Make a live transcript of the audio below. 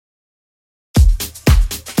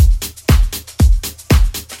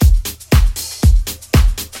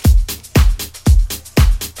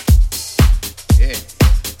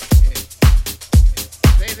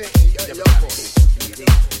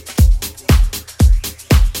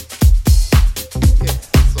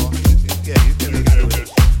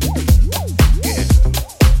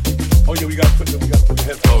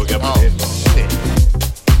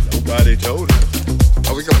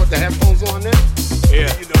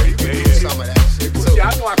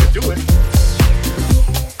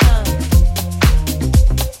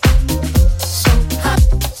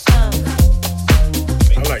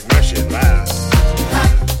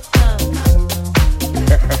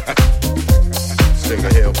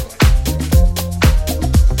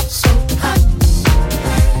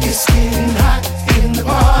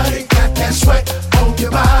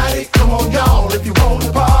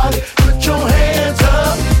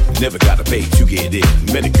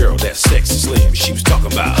Met a girl that sexy slim. She was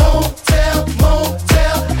talking about hotel,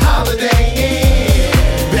 motel, holiday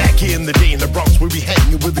inn. Back in the day in the Bronx, we be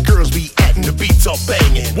hanging with the girls, be acting, the beats all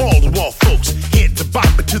banging. Wall to wall folks, head to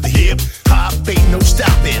bop it to the hip. Hop ain't no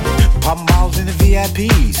stopping. Pop malls in the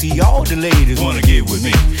VIP. See all the ladies wanna get with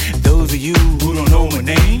me. Those of you who don't know my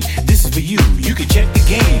name, this is for you. You can check the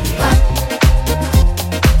game.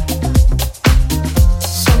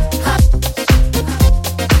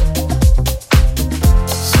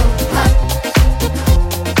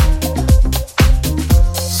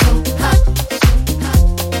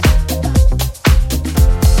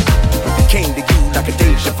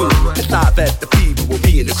 Live at the fever with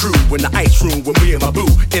me and the crew in the ice room with me and my boo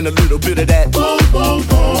and a little bit of that boom boom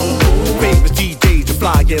boom. Famous DJs, the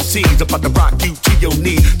fly MCs about to rock you to your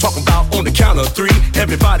knees. Talking about on the count of three,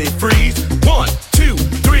 everybody freeze. 1, 2,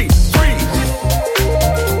 3, freeze.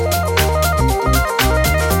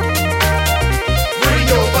 Bring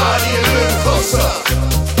your body a little closer.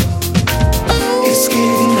 It's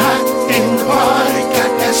getting hot in the party.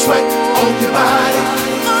 Got that sweat on your body.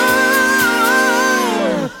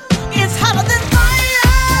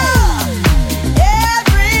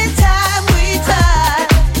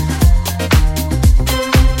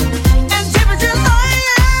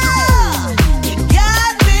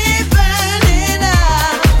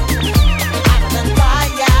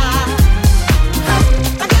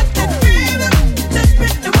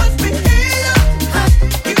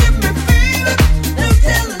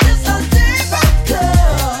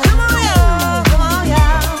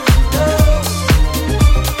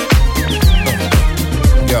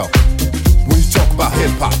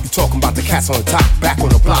 Cats on the top, back on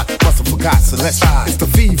the block, must've forgot, so let's ride. It's the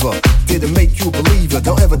fever, did it make you a believer?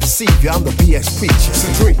 Don't ever deceive you, I'm the BS preacher. So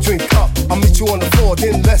drink up, I'll meet you on the floor,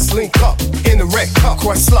 then let's link up. In the red cup,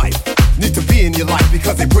 Qwestlife, need to be in your life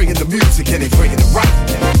because they bringing the music and they bringing it right.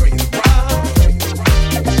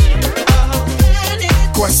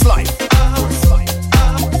 Qwestlife.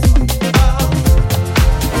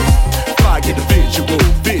 Fly, get the visual,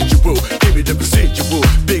 give me the residual.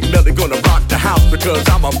 Big Melly gonna rock the house because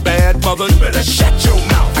I'm a bad mother. You better shut your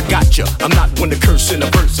mouth. I got you. I'm not one to curse in a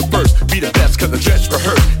verse. Be the best cause I dress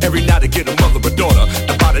rehearse. Every night I get a mother or daughter.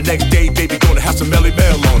 And by the next day, baby, gonna have some Melly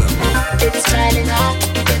Mel on her. It's turning up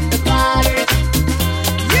in the party.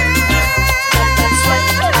 Got that sweat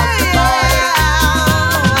on the body.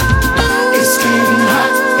 It's getting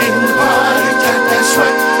hot in the party. Got that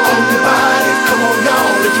sweat on your body. Come on,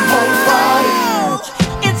 y'all, if you want to party.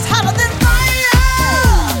 It's hotter than fire.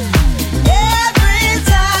 Every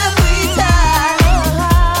time we touch.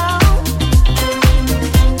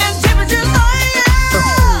 And temperature's higher.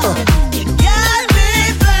 You got me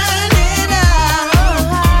burning up.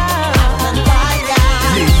 Hotter than fire.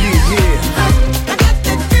 Yeah. I got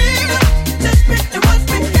that feeling. Just me, it was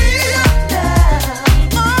me here.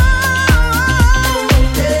 Oh,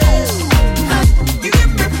 yeah. You get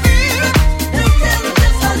me feeling. No telling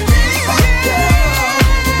just how deep.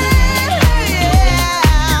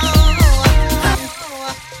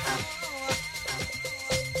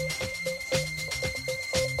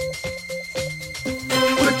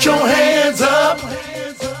 Put your hands up.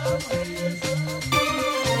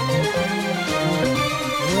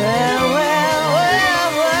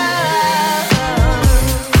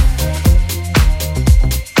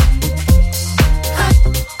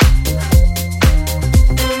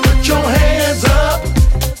 Put your hands up.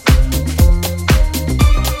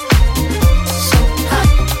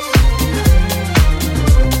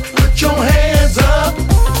 Put your hands up.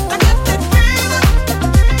 I got that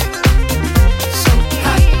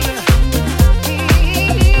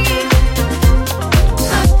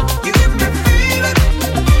you get me feeling.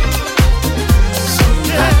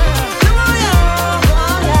 Come on, y'all.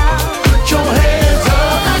 Put your hands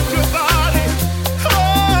up. Rock your body.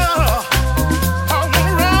 Oh, I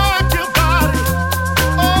wanna rock your body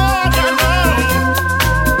all night long.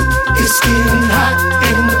 It's getting hot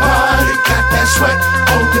in the party. Got that sweat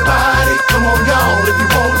on your body. Come on, y'all, if you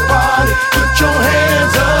want to party. Put your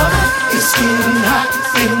hands up. It's getting hot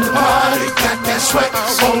in the party. Got that sweat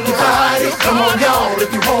on your body. Come on, y'all,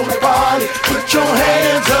 if you want to party. Put your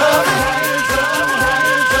hands up.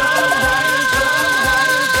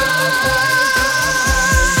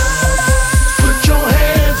 Put your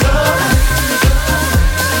hands up.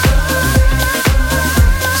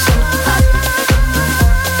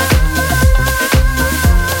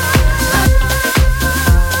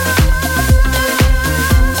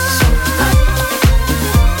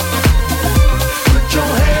 Put your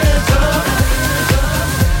hands up.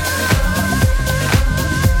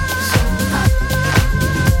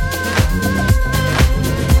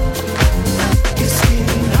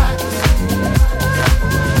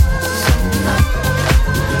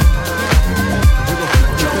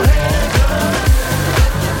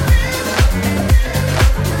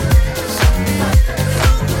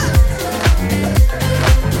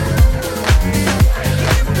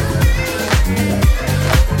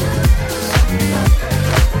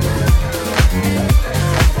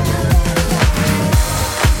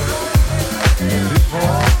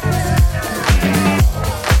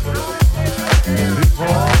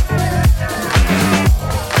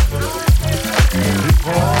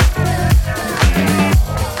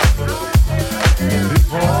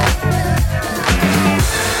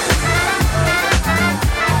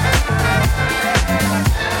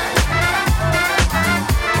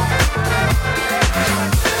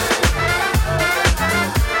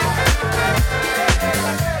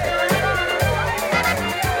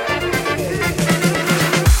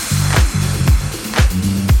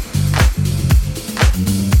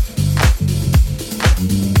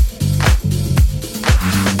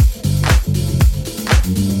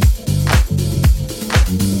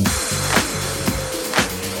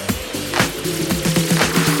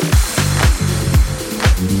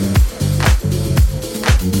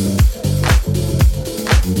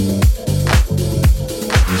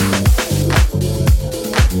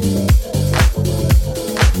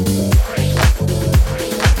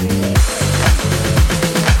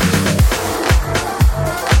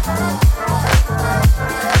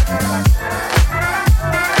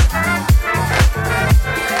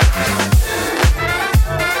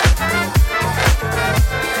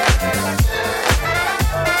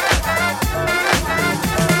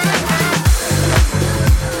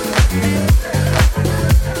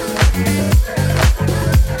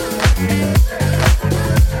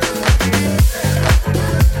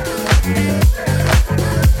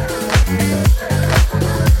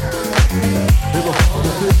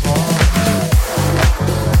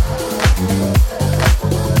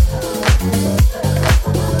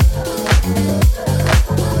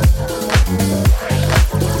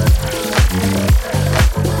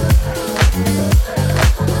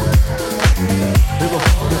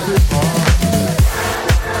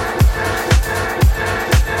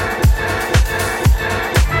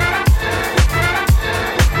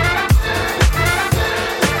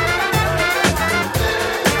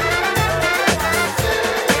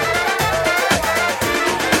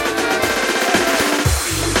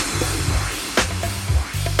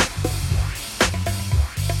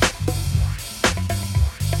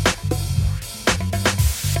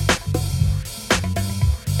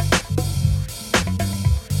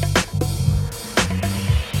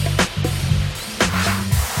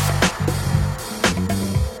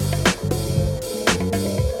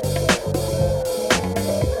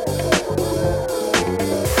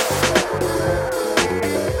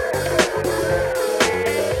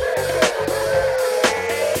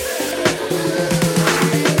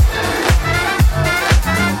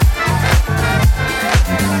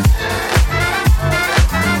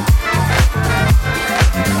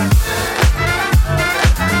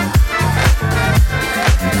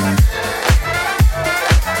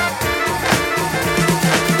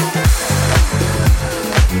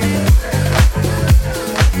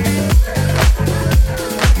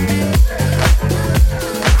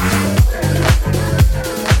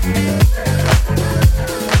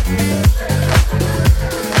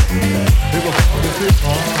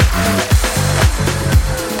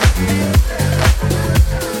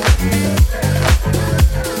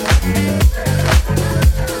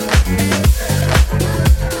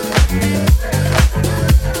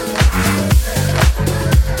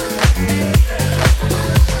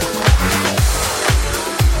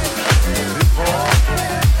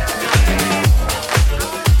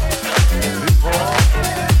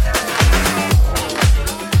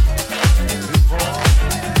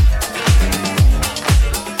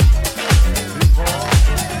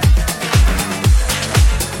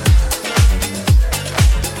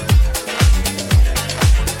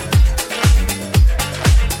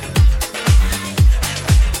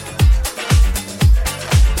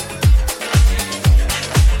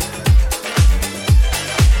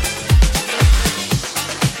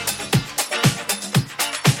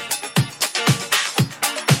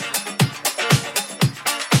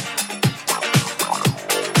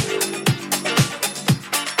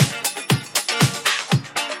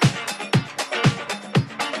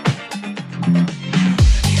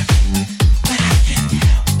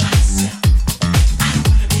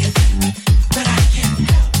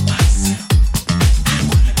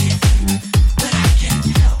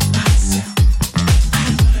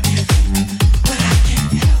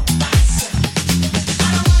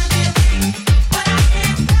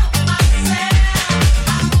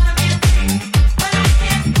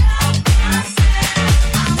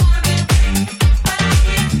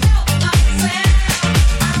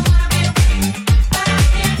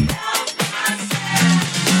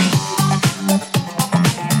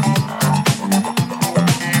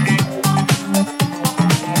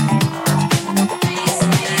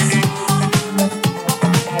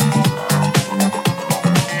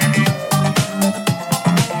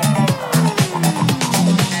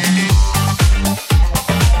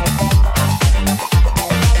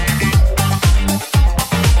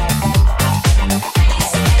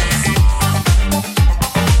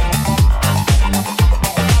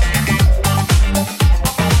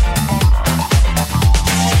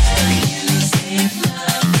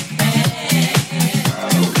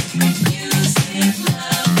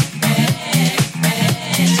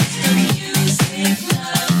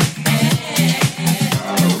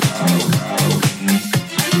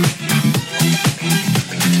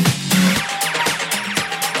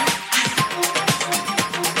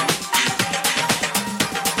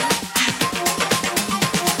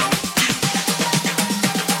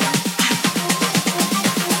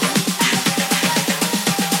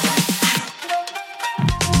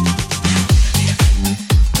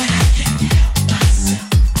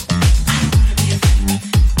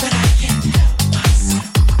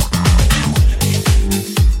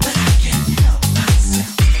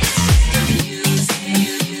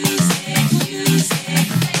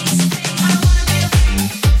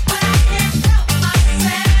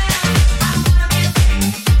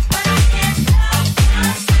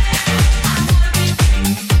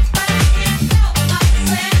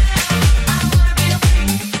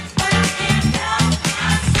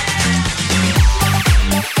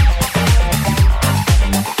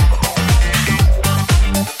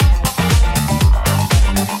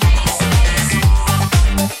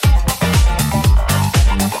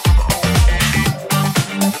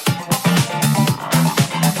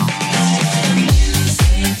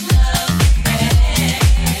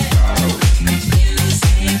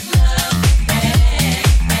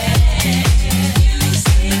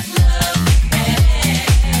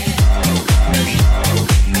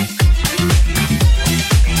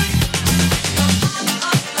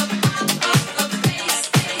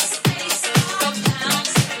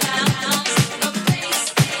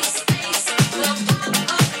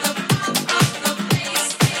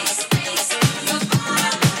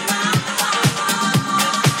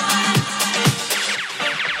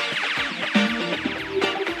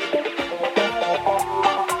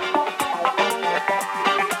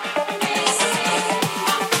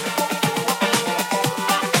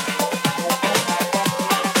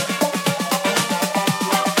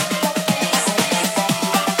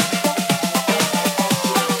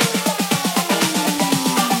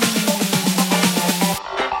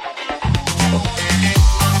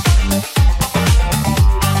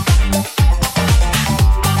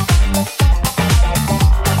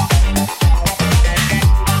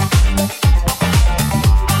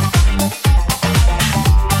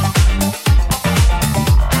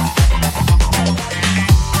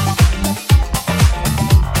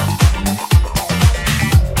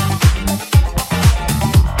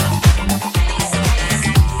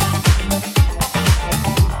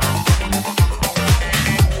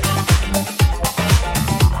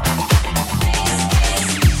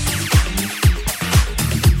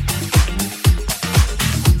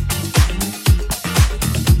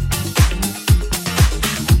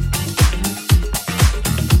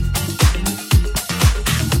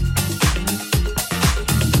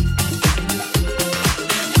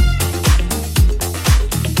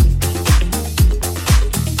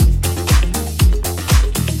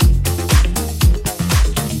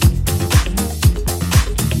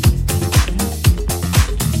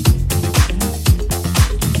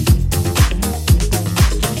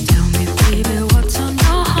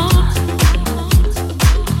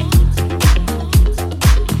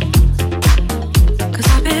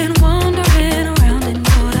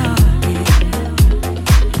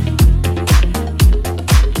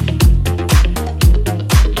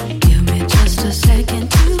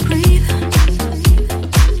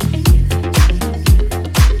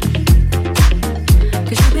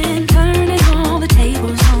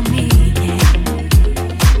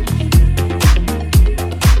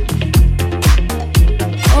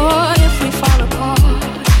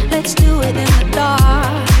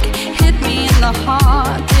 your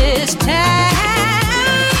heart this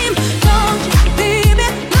time. Don't you leave me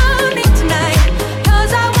lonely tonight,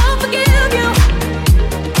 'cause I won't forgive you.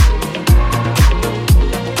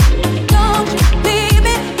 Don't you leave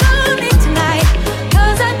me lonely tonight,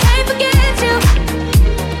 'cause I can't forget you.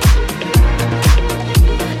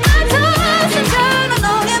 I toss and turn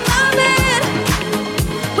alone in my bed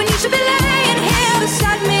when you should be laying here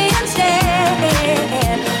beside me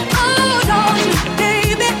instead. Oh, don't you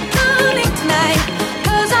leave me lonely tonight,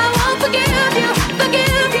 'cause I won't forgive you,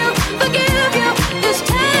 forgive you, forgive you this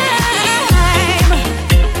time.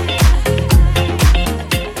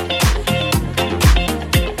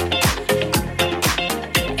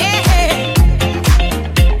 Yeah.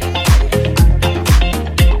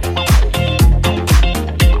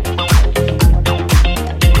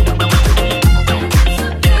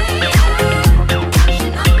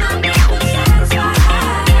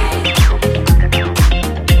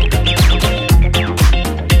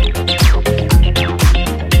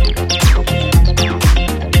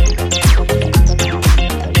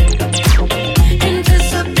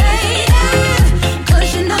 Anticipated, 'cause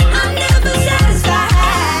you know I'm never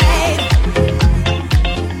satisfied.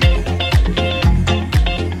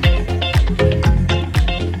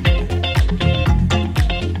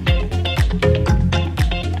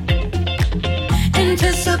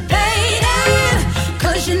 Anticipated,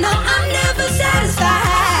 'cause you know I'm never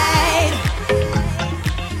satisfied.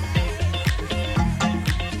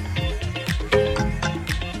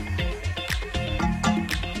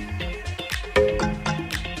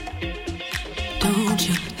 Don't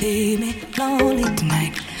you leave me lonely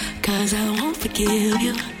tonight, 'cause I won't forgive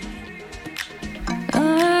you.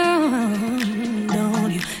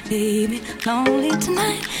 Don't you leave me lonely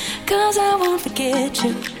tonight, 'cause I won't forget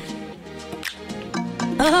you.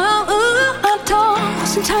 I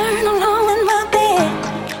toss and turn alone in my bed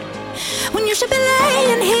when you should be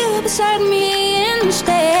laying here beside me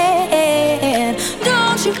instead.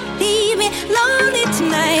 Don't you leave me lonely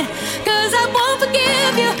tonight, 'cause I won't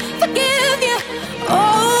forgive you, forgive you.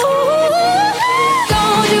 Oh,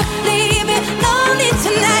 don't you leave me lonely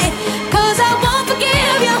tonight, 'cause I won't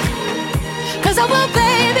forgive you, 'cause I won't,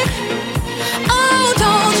 baby. Oh,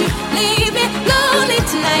 don't you leave me lonely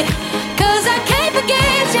tonight, 'cause I can't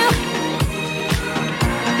forget you.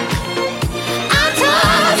 I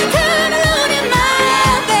toss and turn alone in my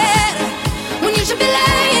bed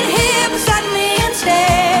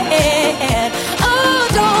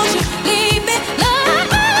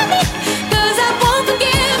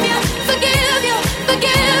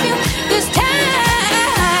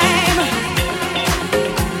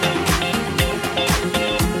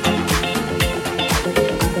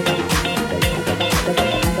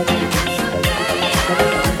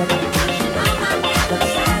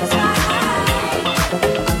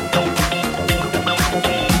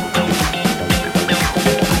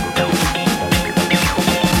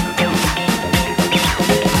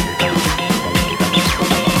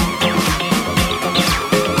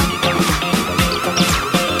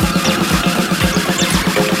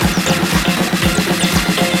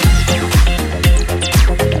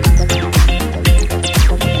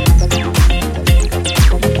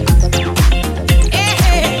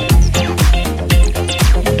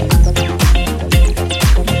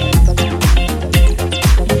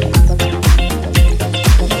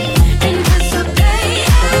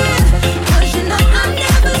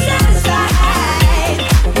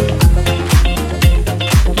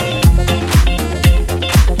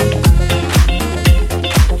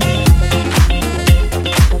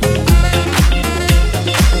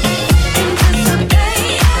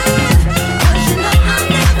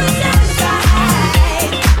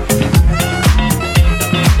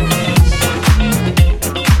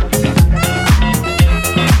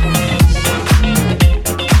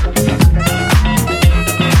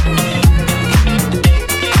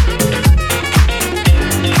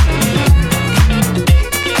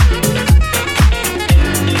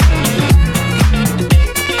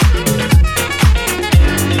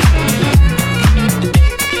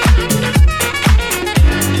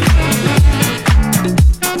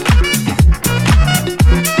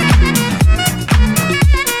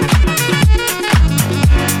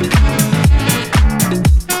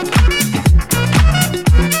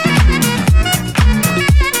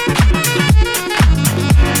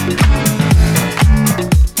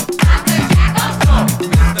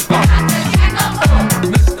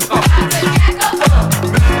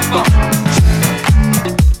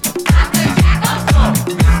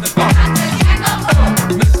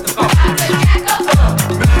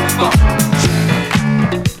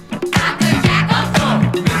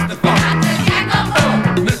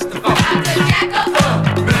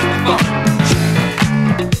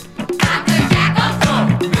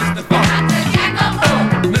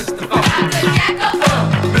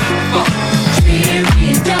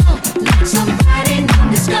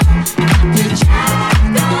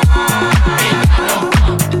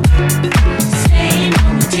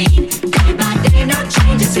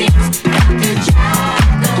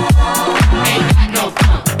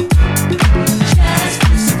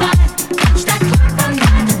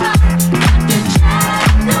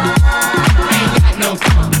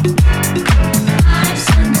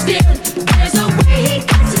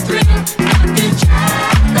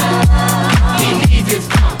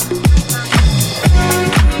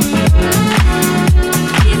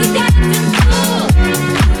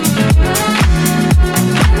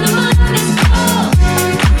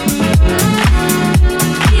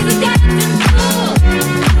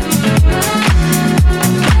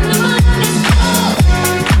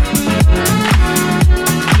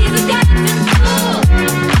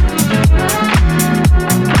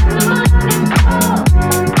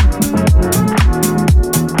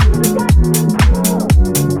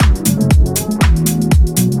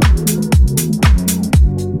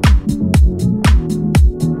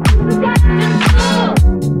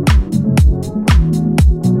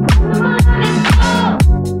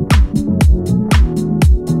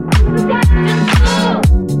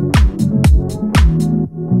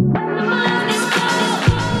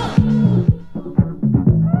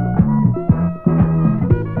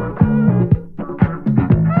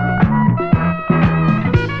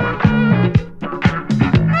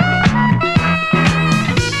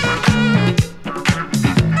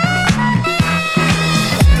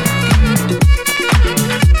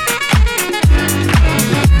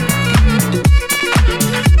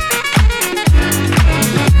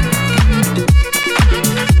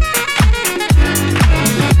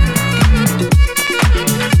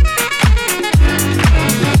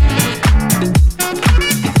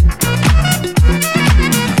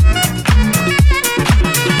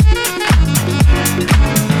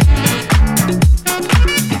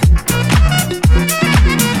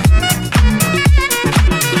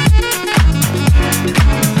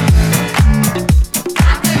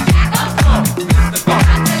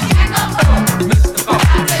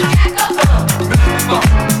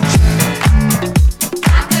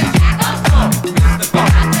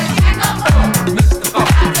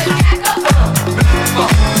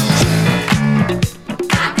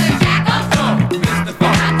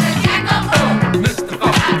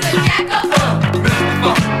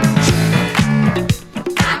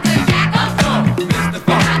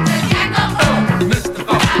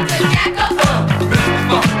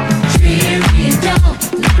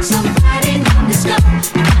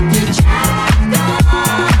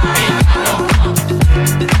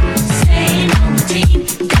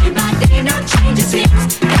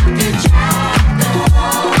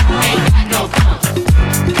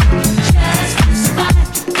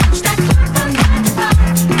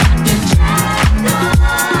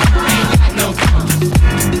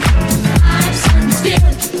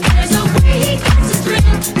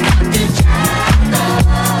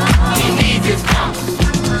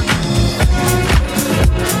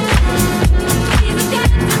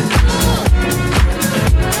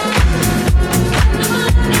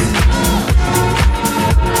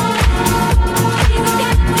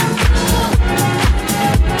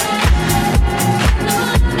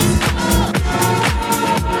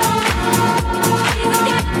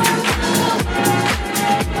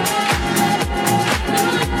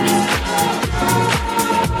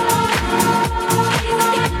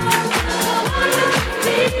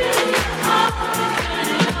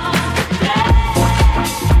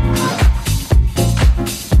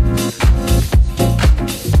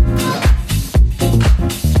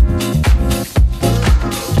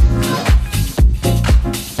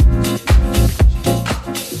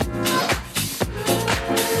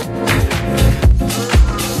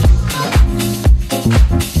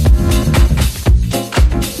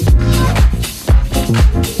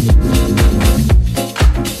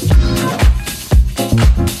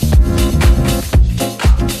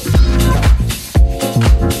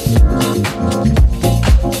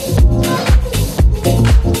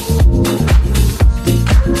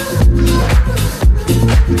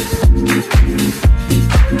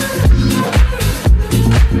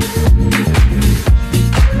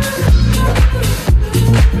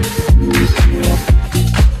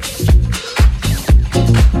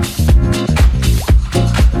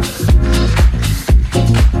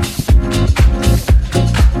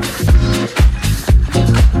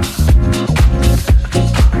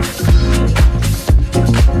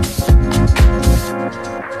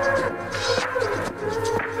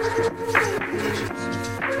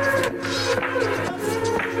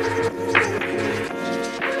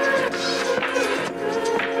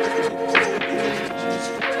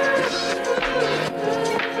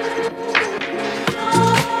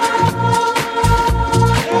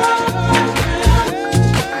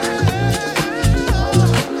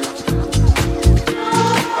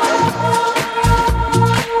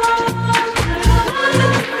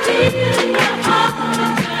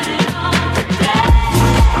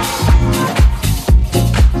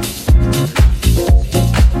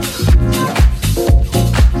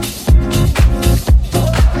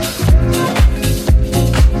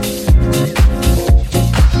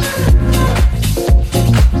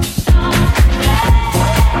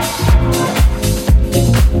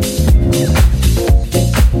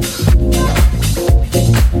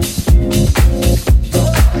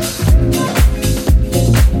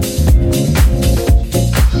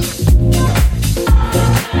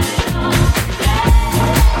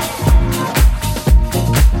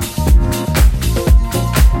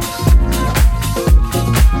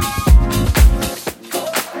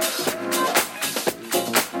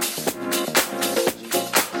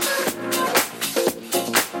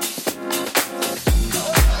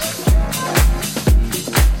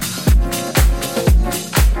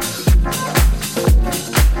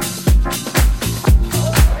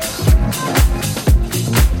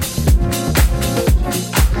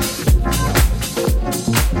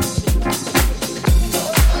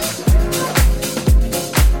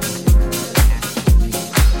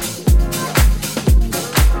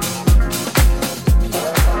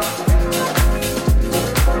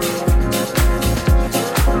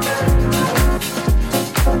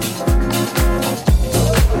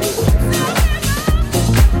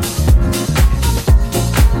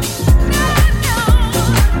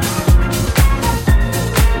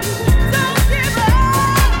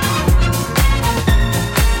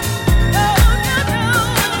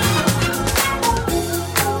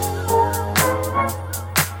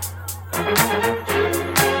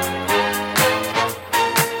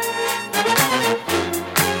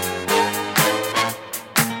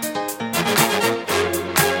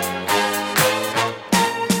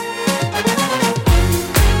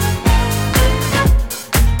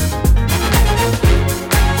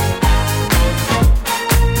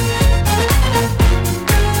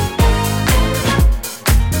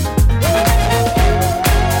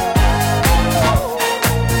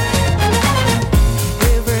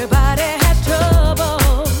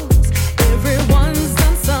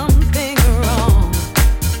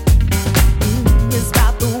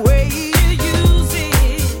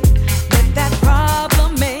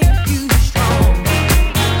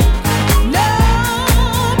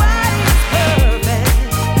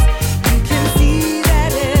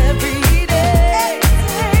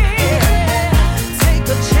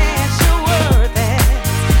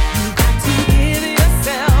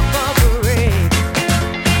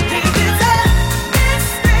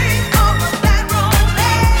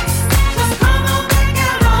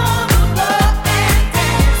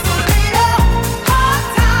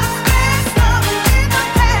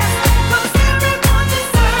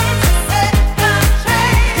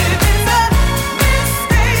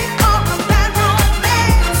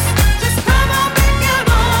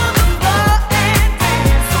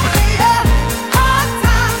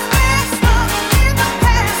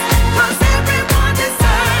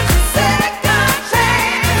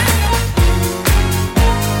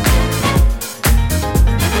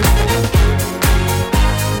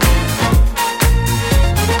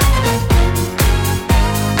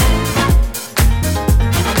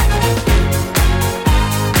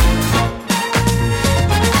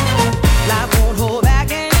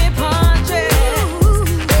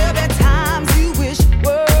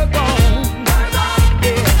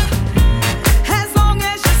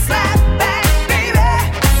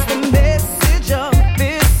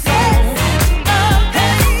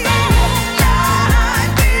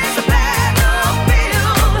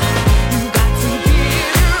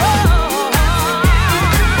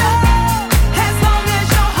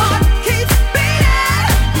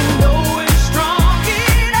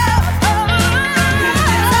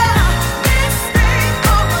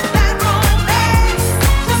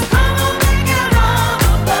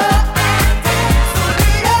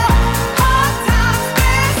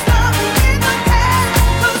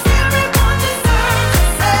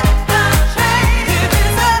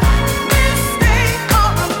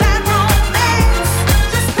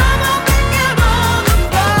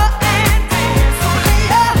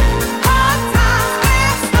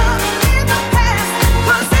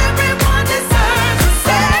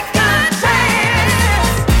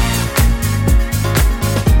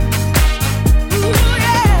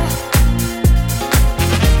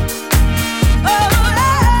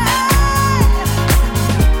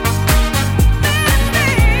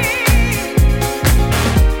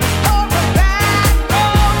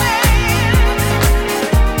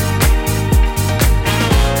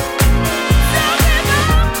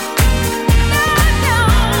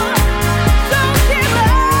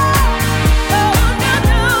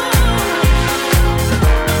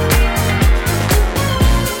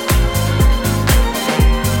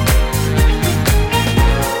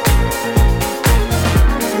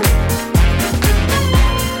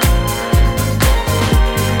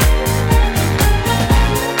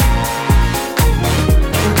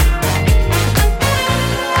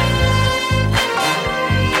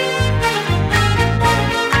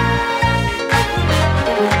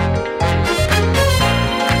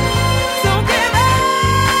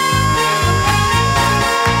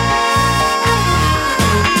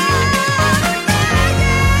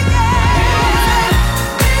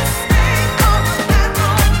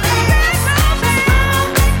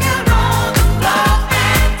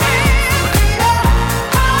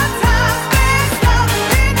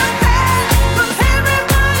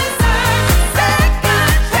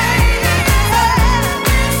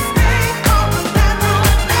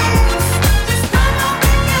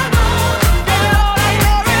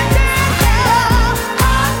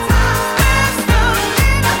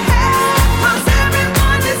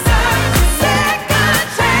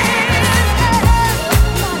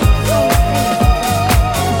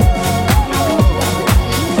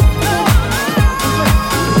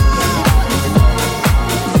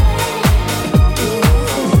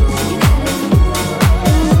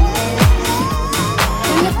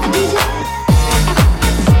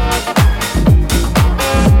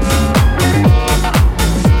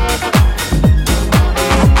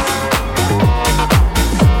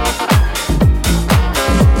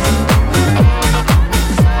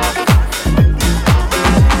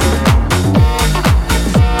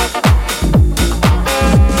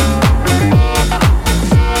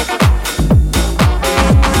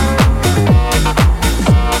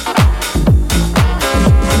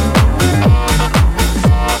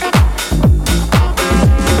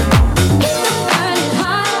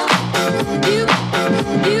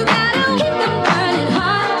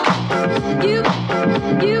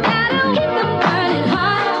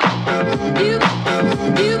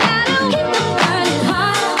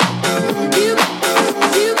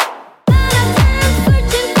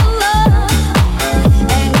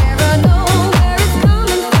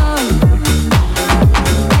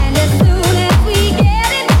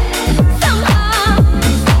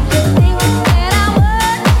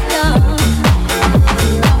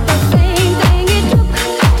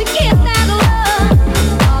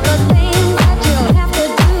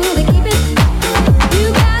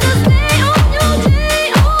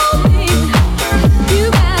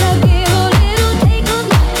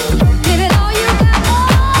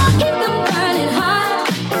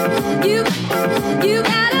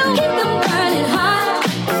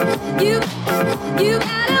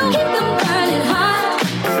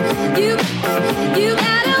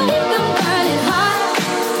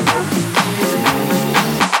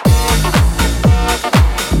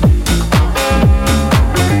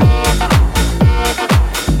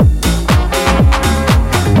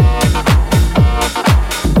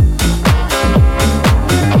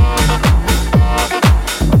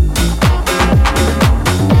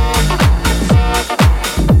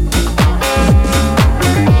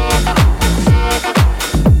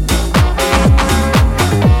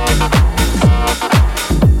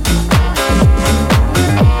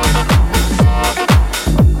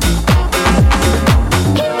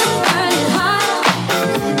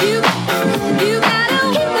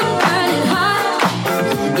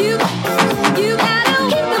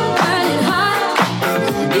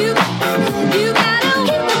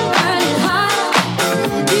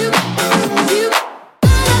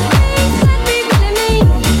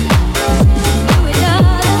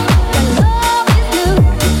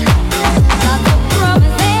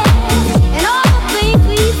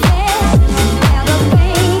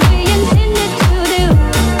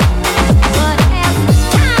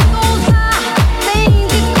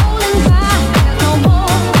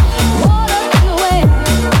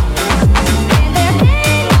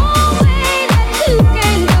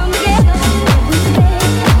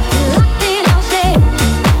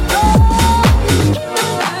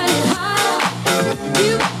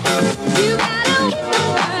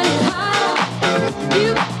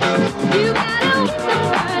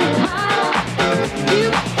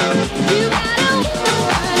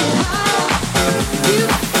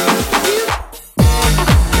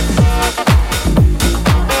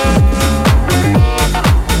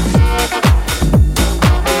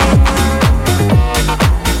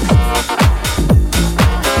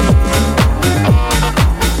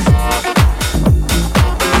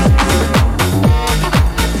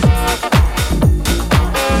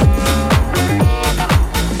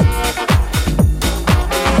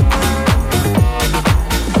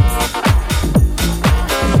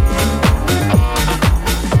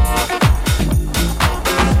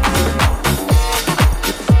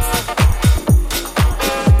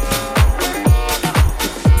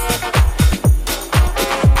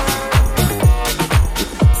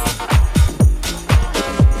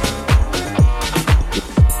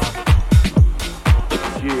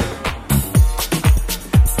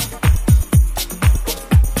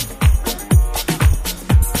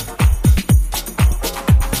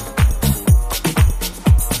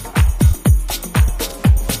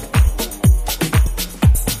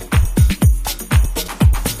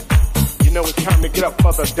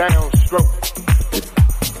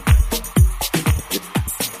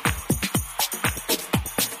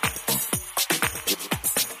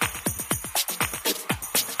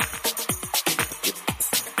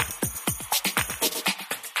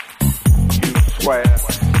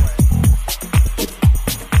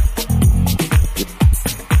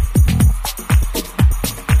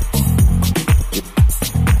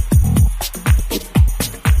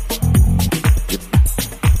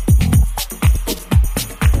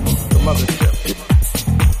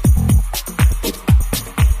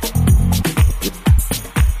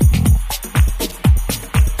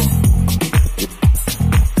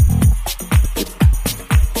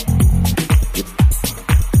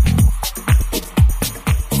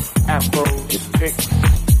kicks,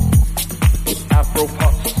 Afro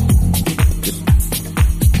puffs,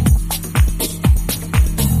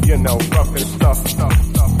 you know, rough and stuff.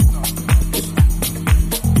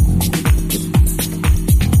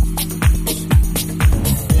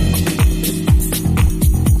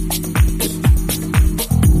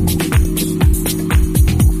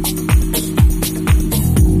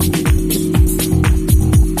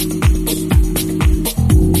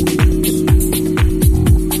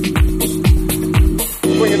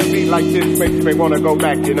 Like this makes me want to go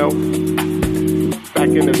back, you know, back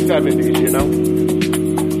in the 70s, you know.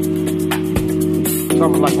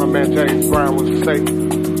 Something like my man James Brown would say.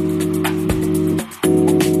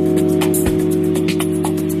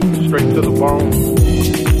 Straight to the bone.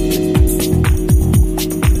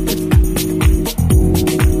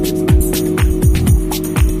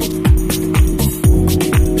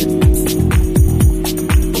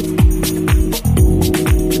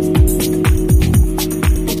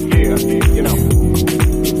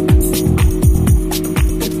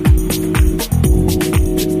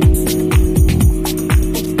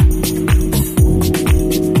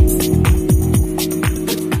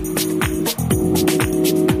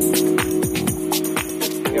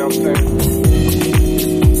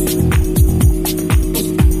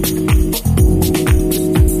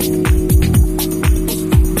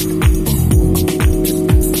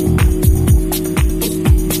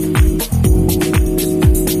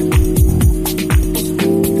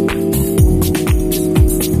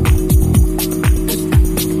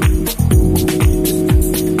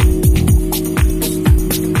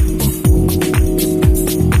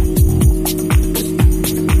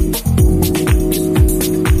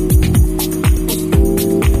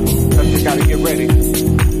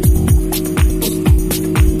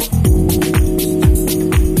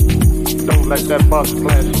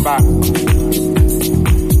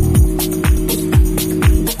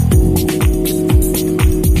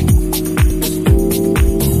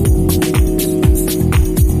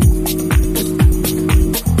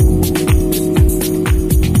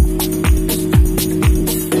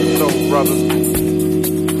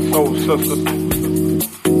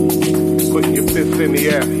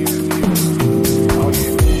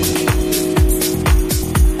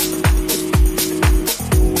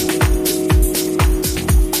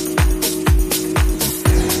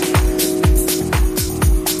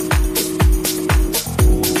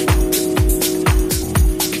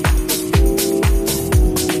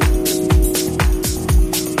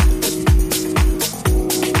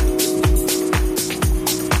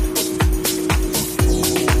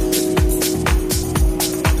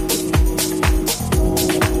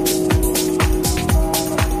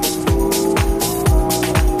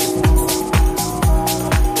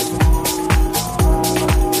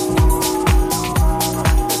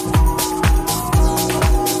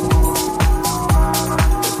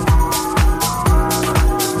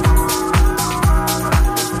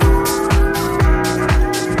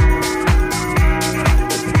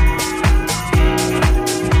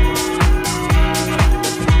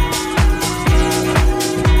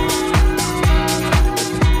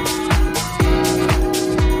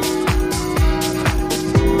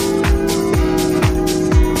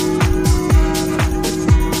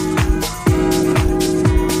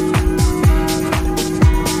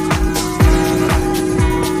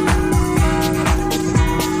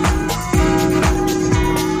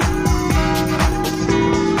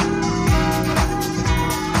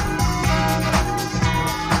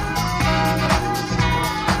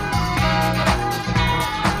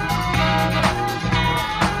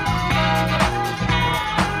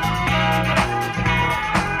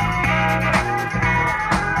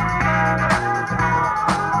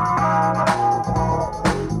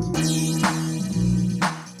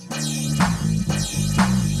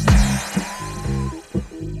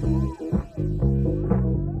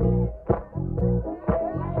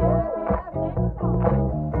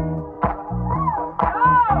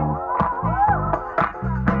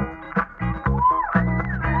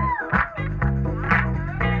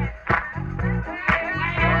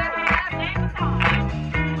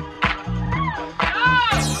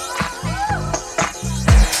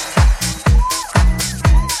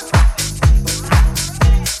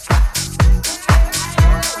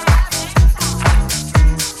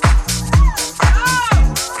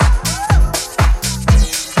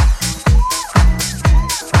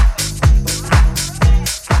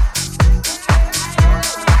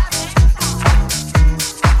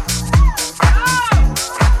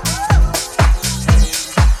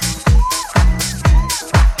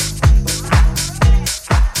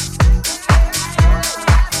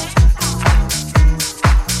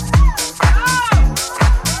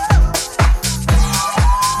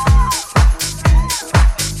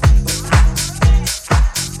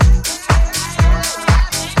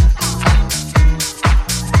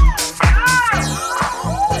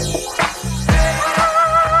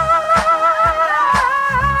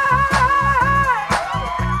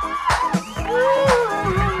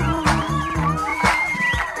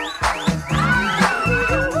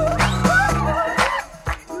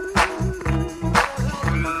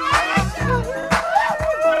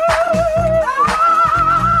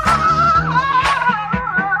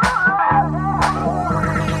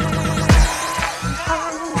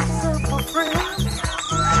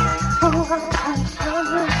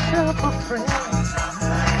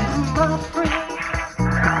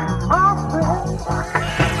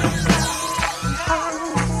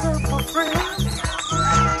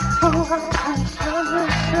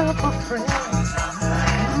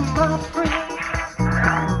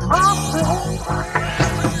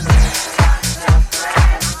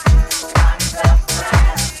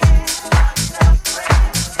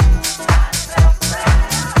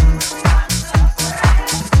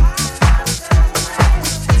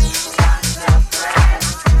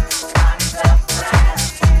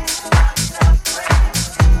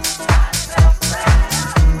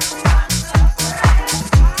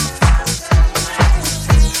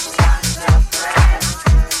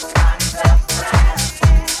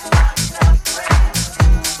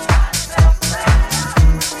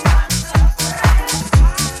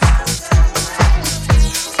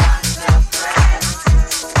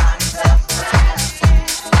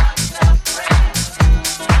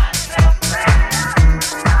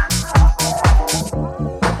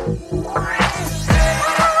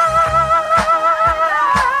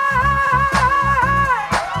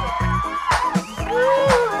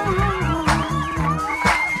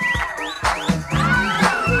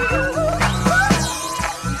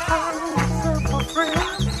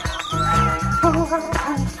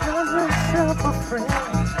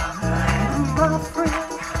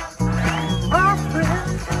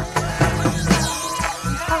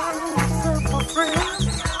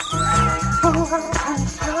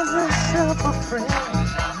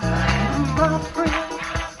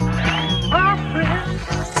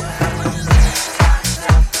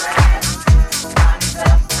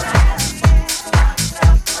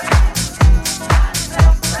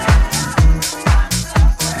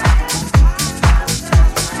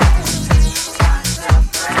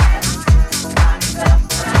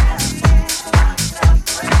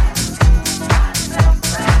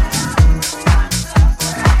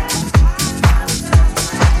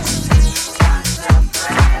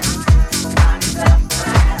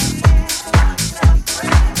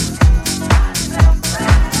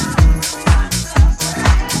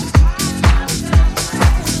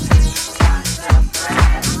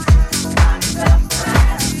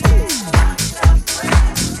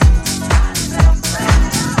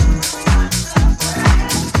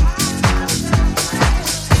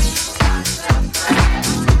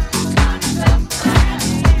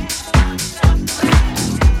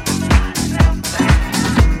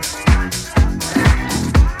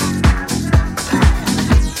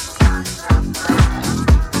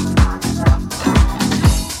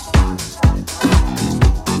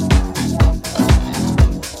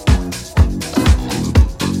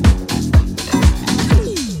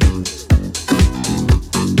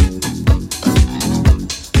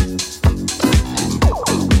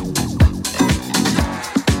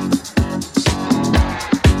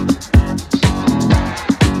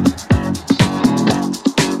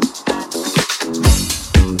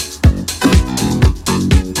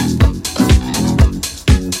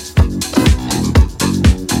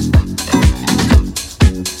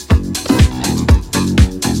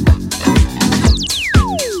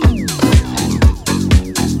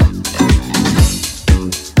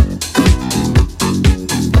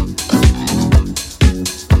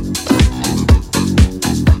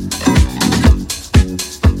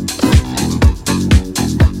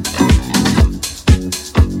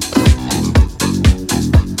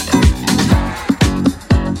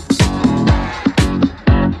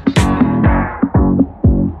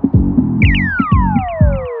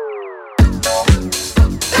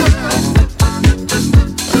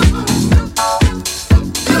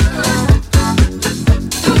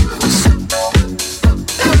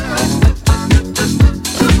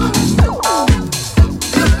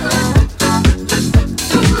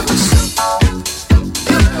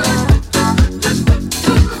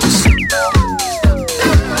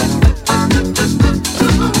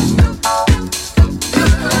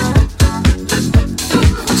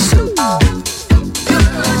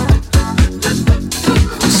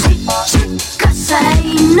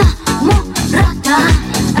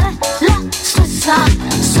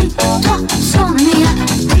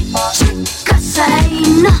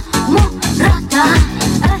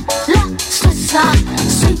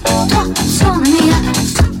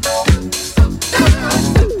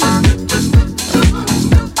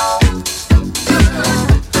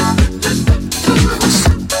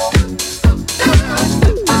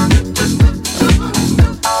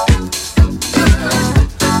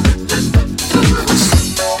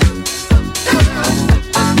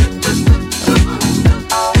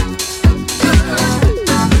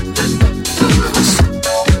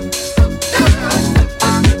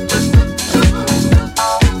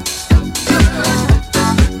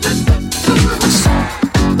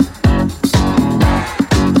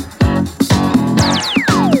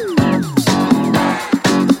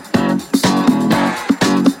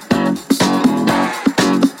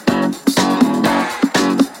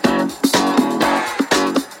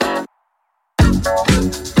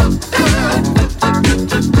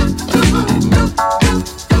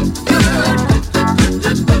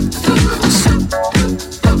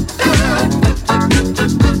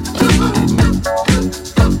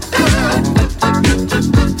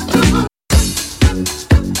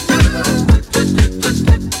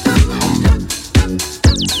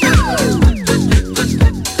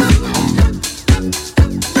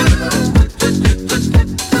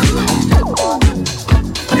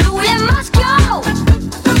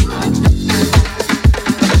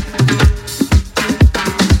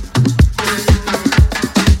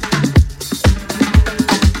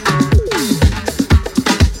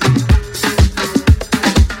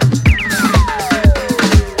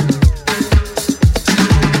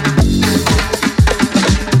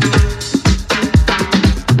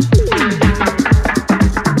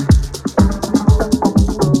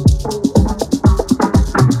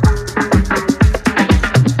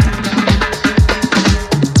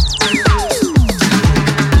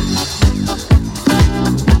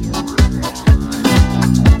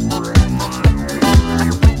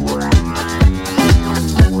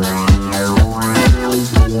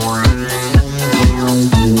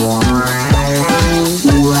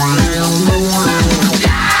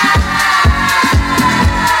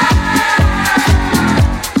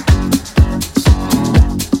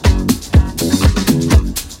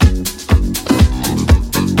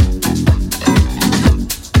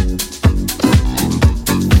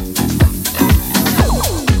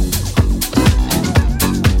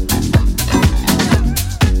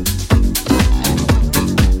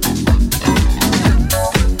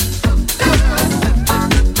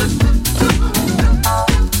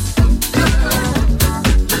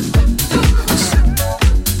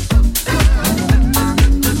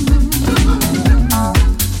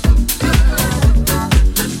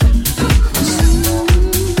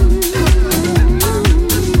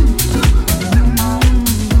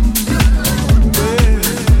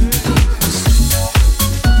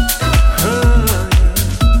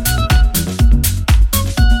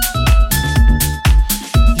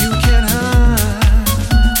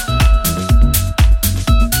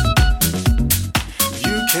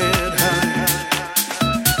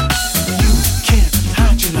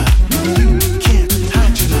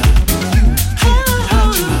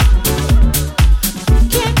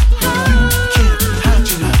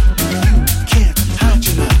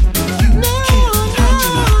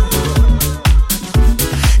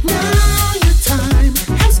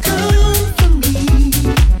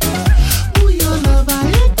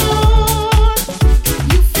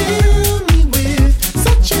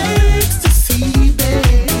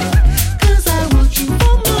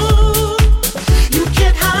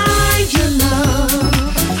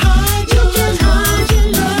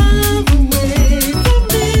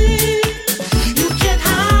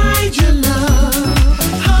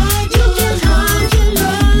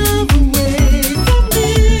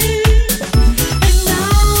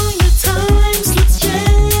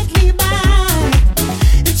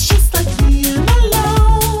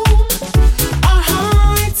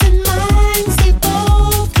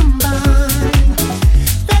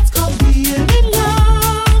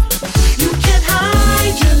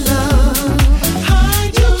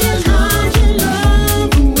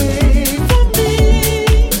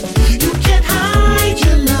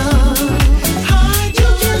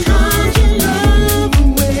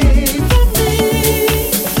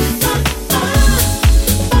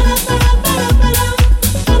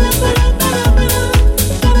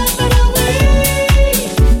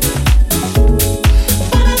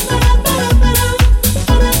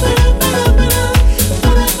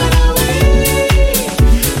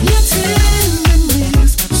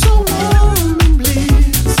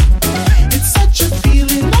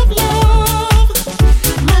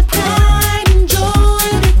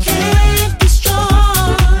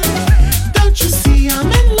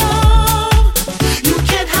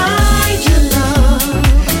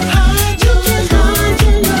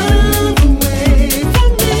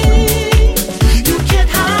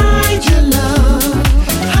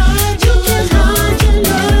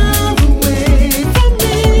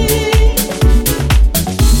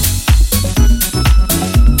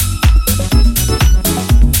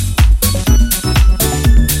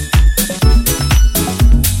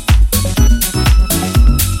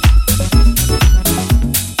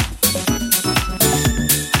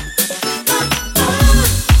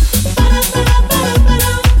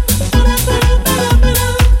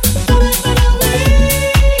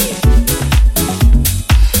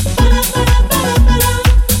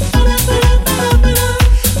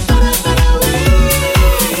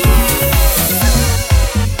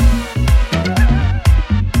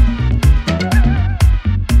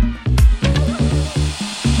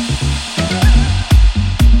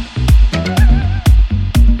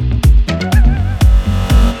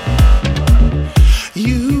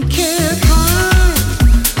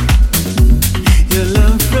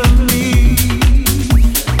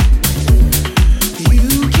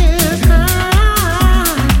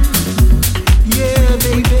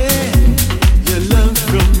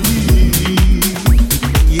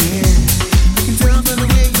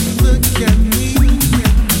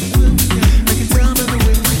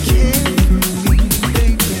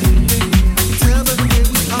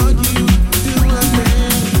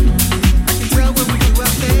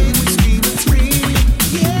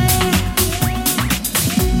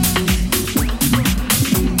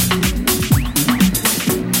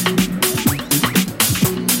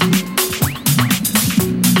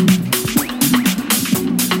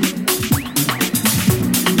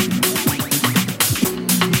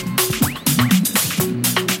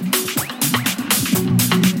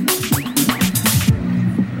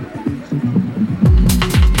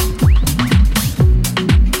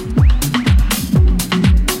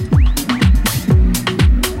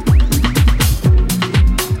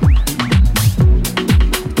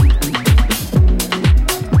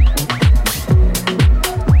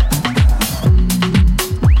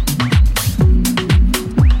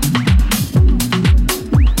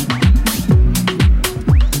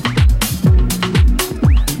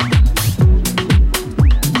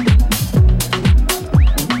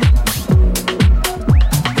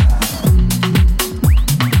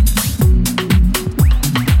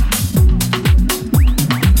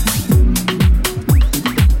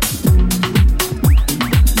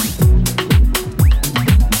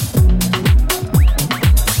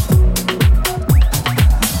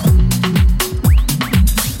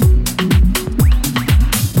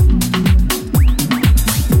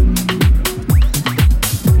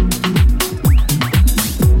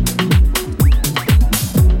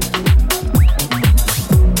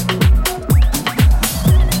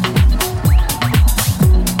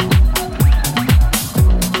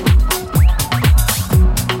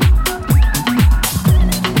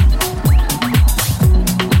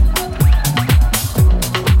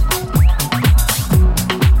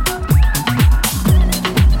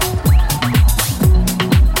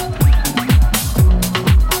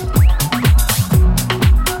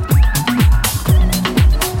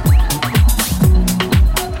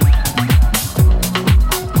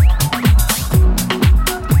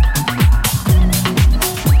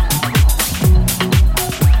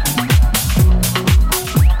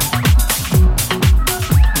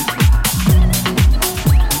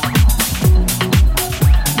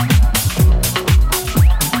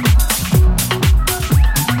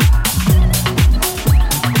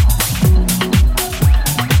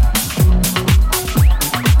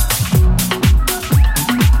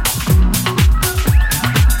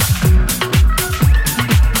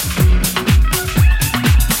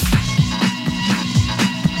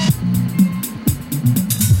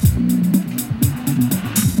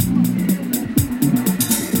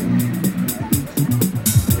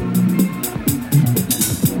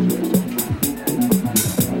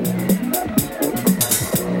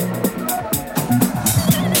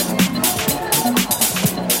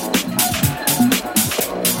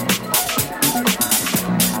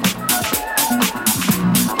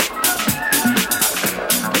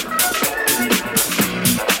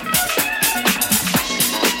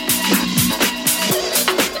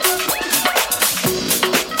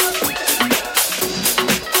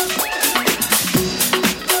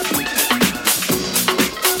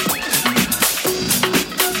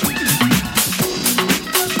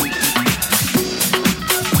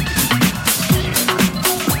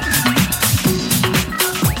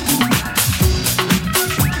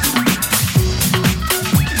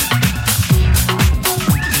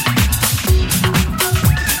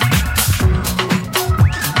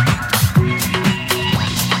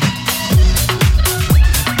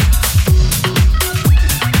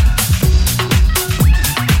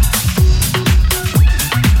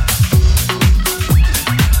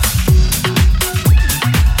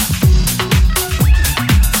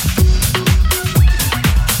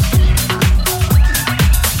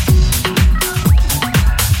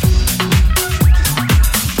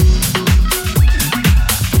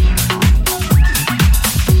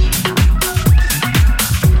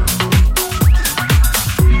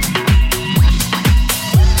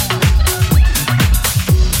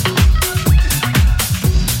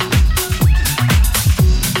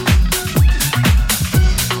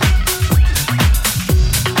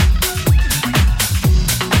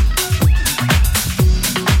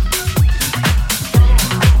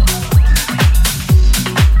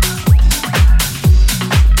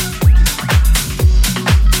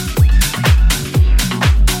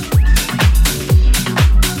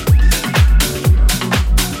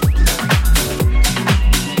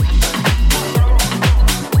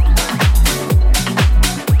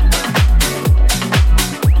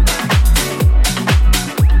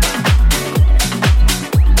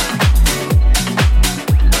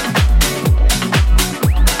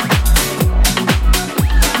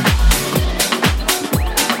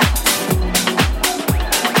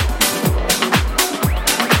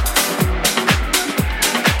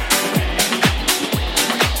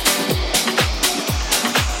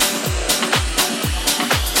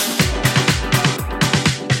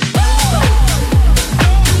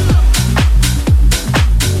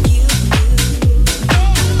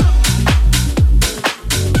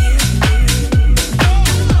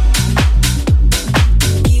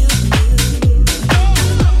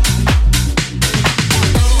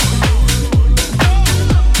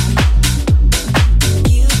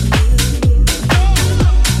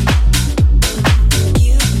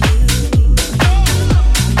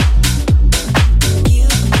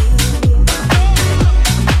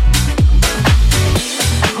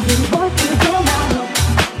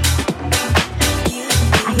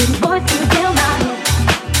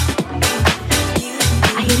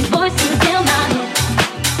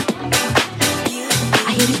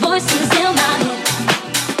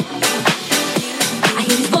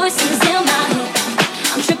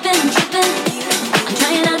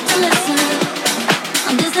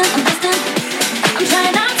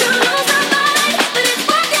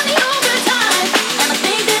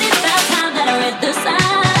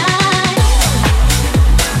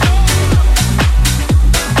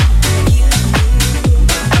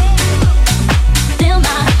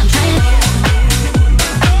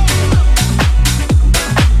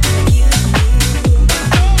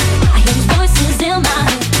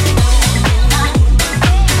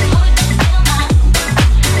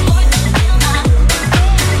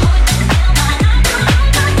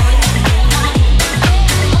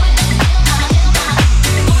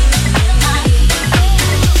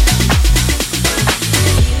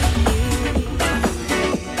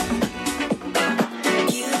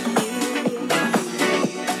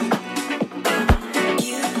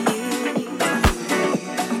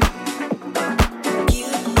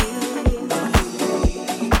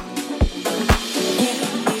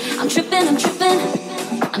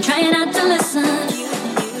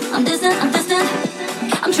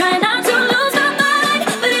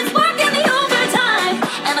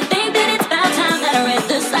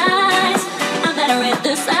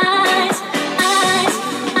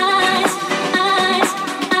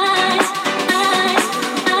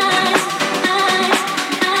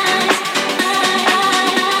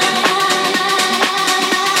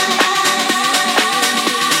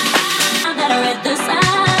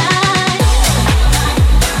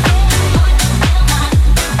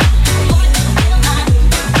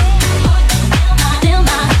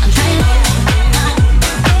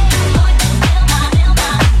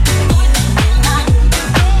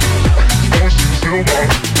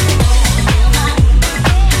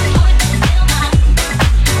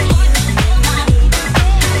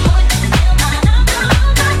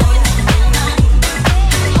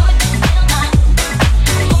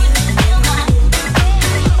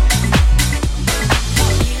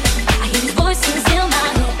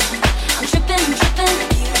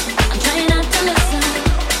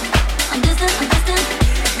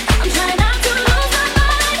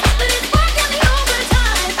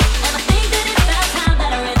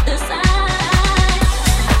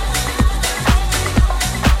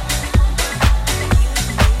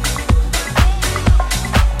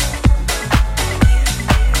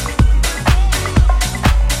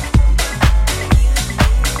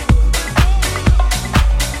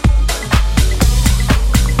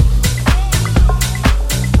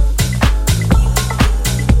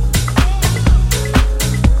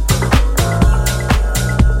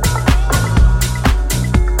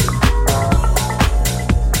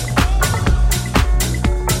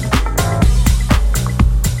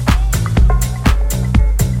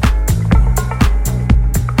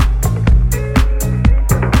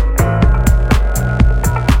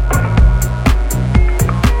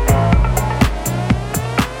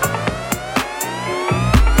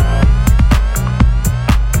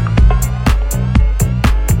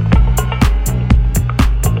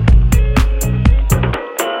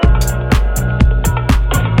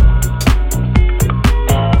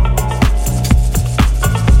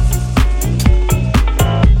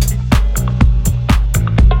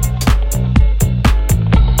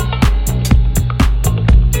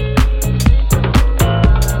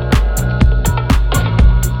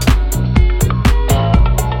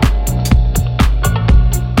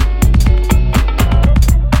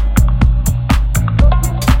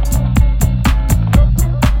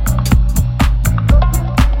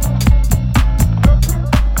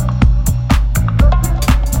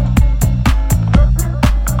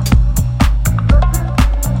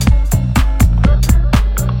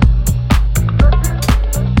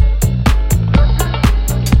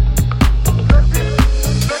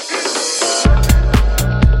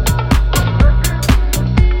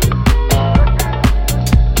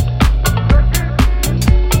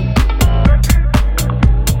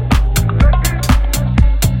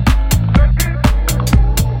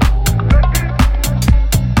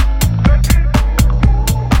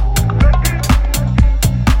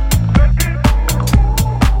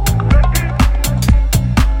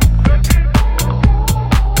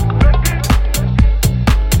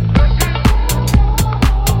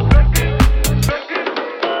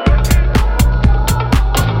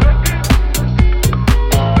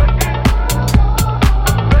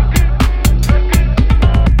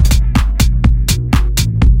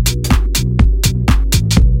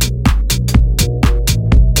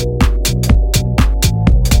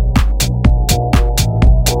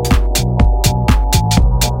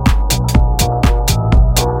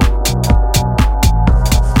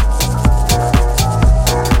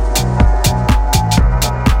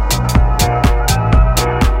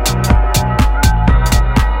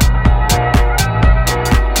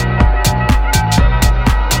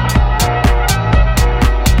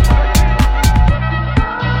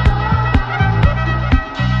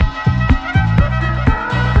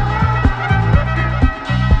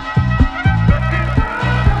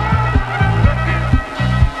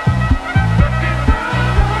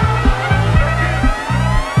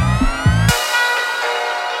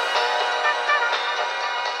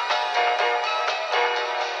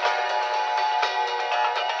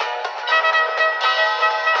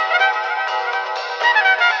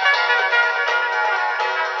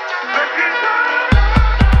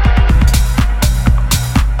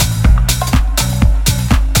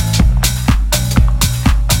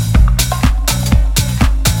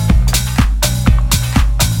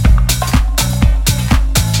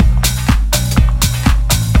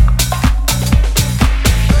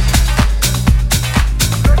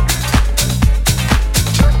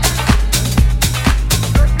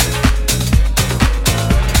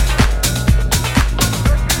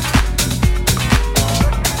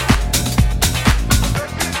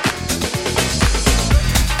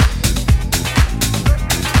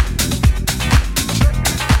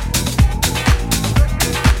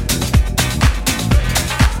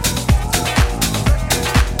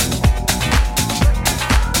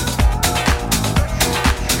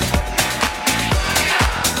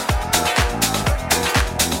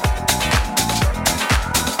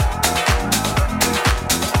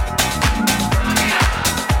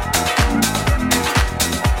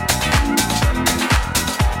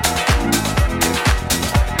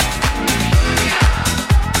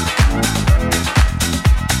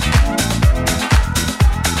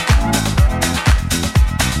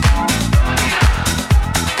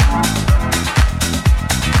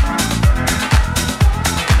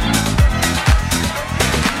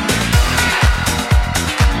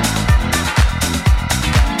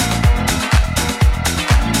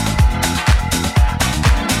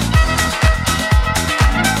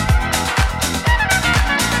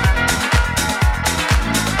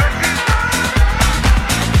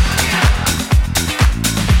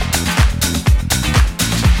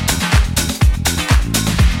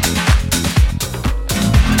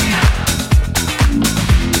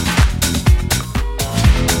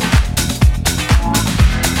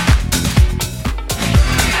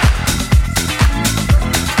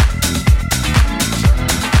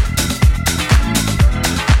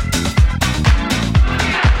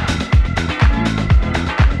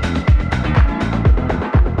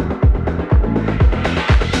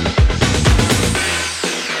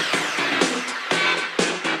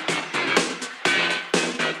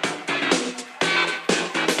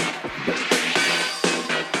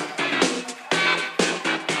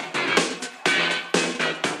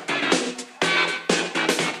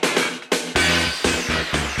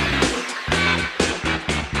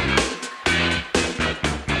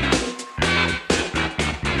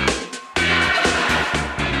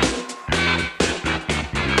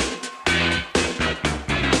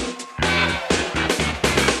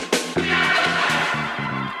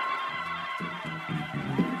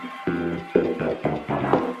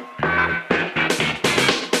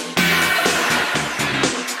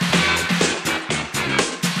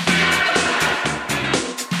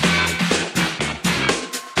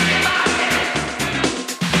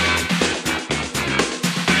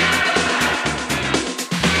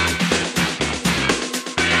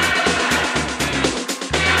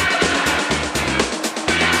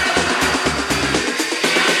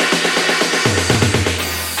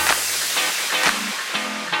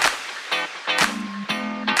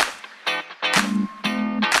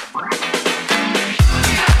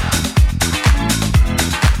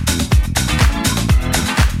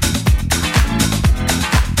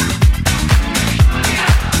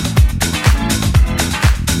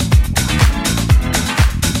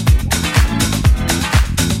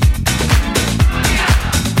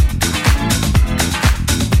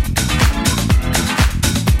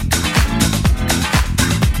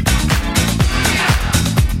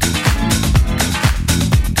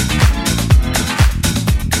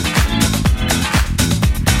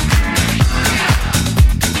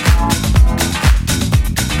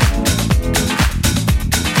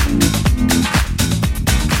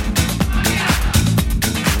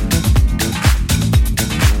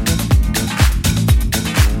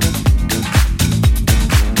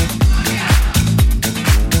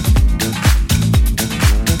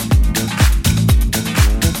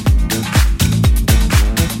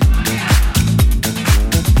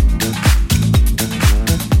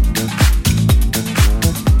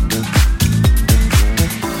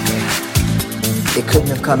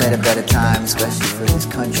 come at a better time, especially for this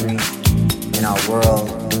country and our world,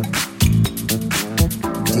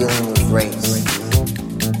 dealing with race,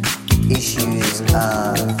 issues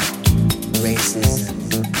of racism,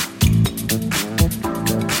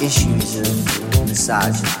 issues of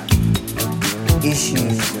misogyny,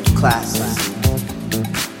 issues of classism,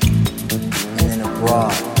 and then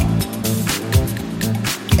abroad,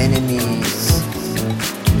 enemies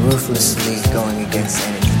ruthlessly going against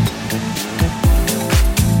enemies.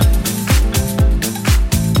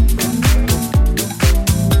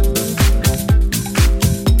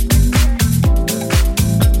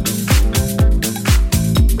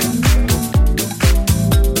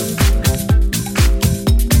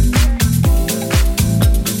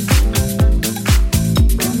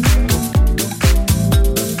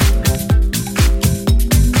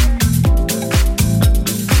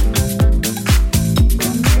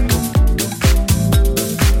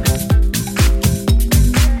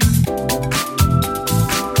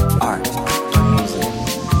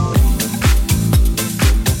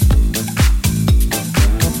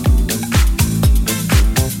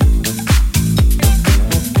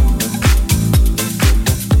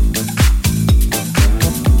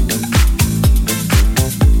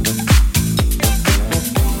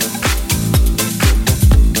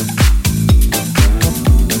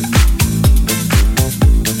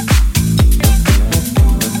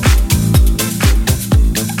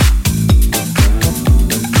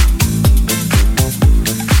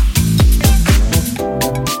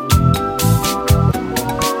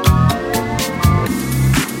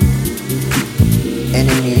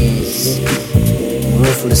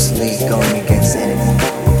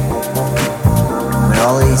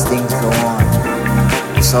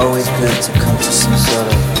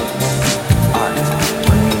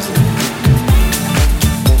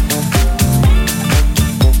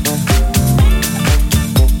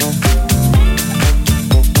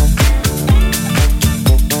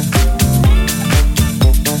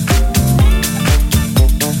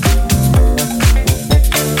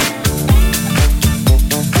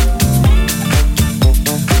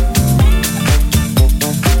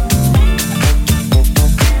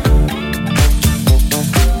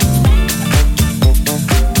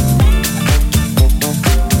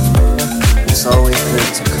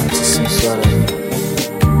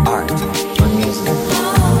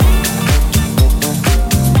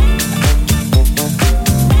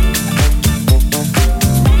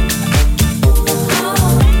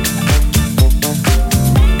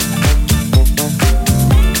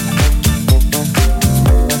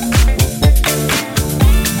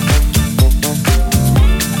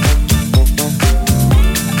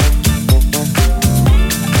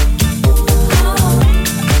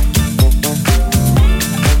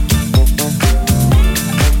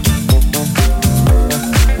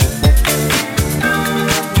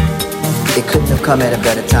 Come at a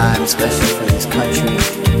better time, especially for this country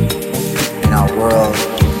and our world.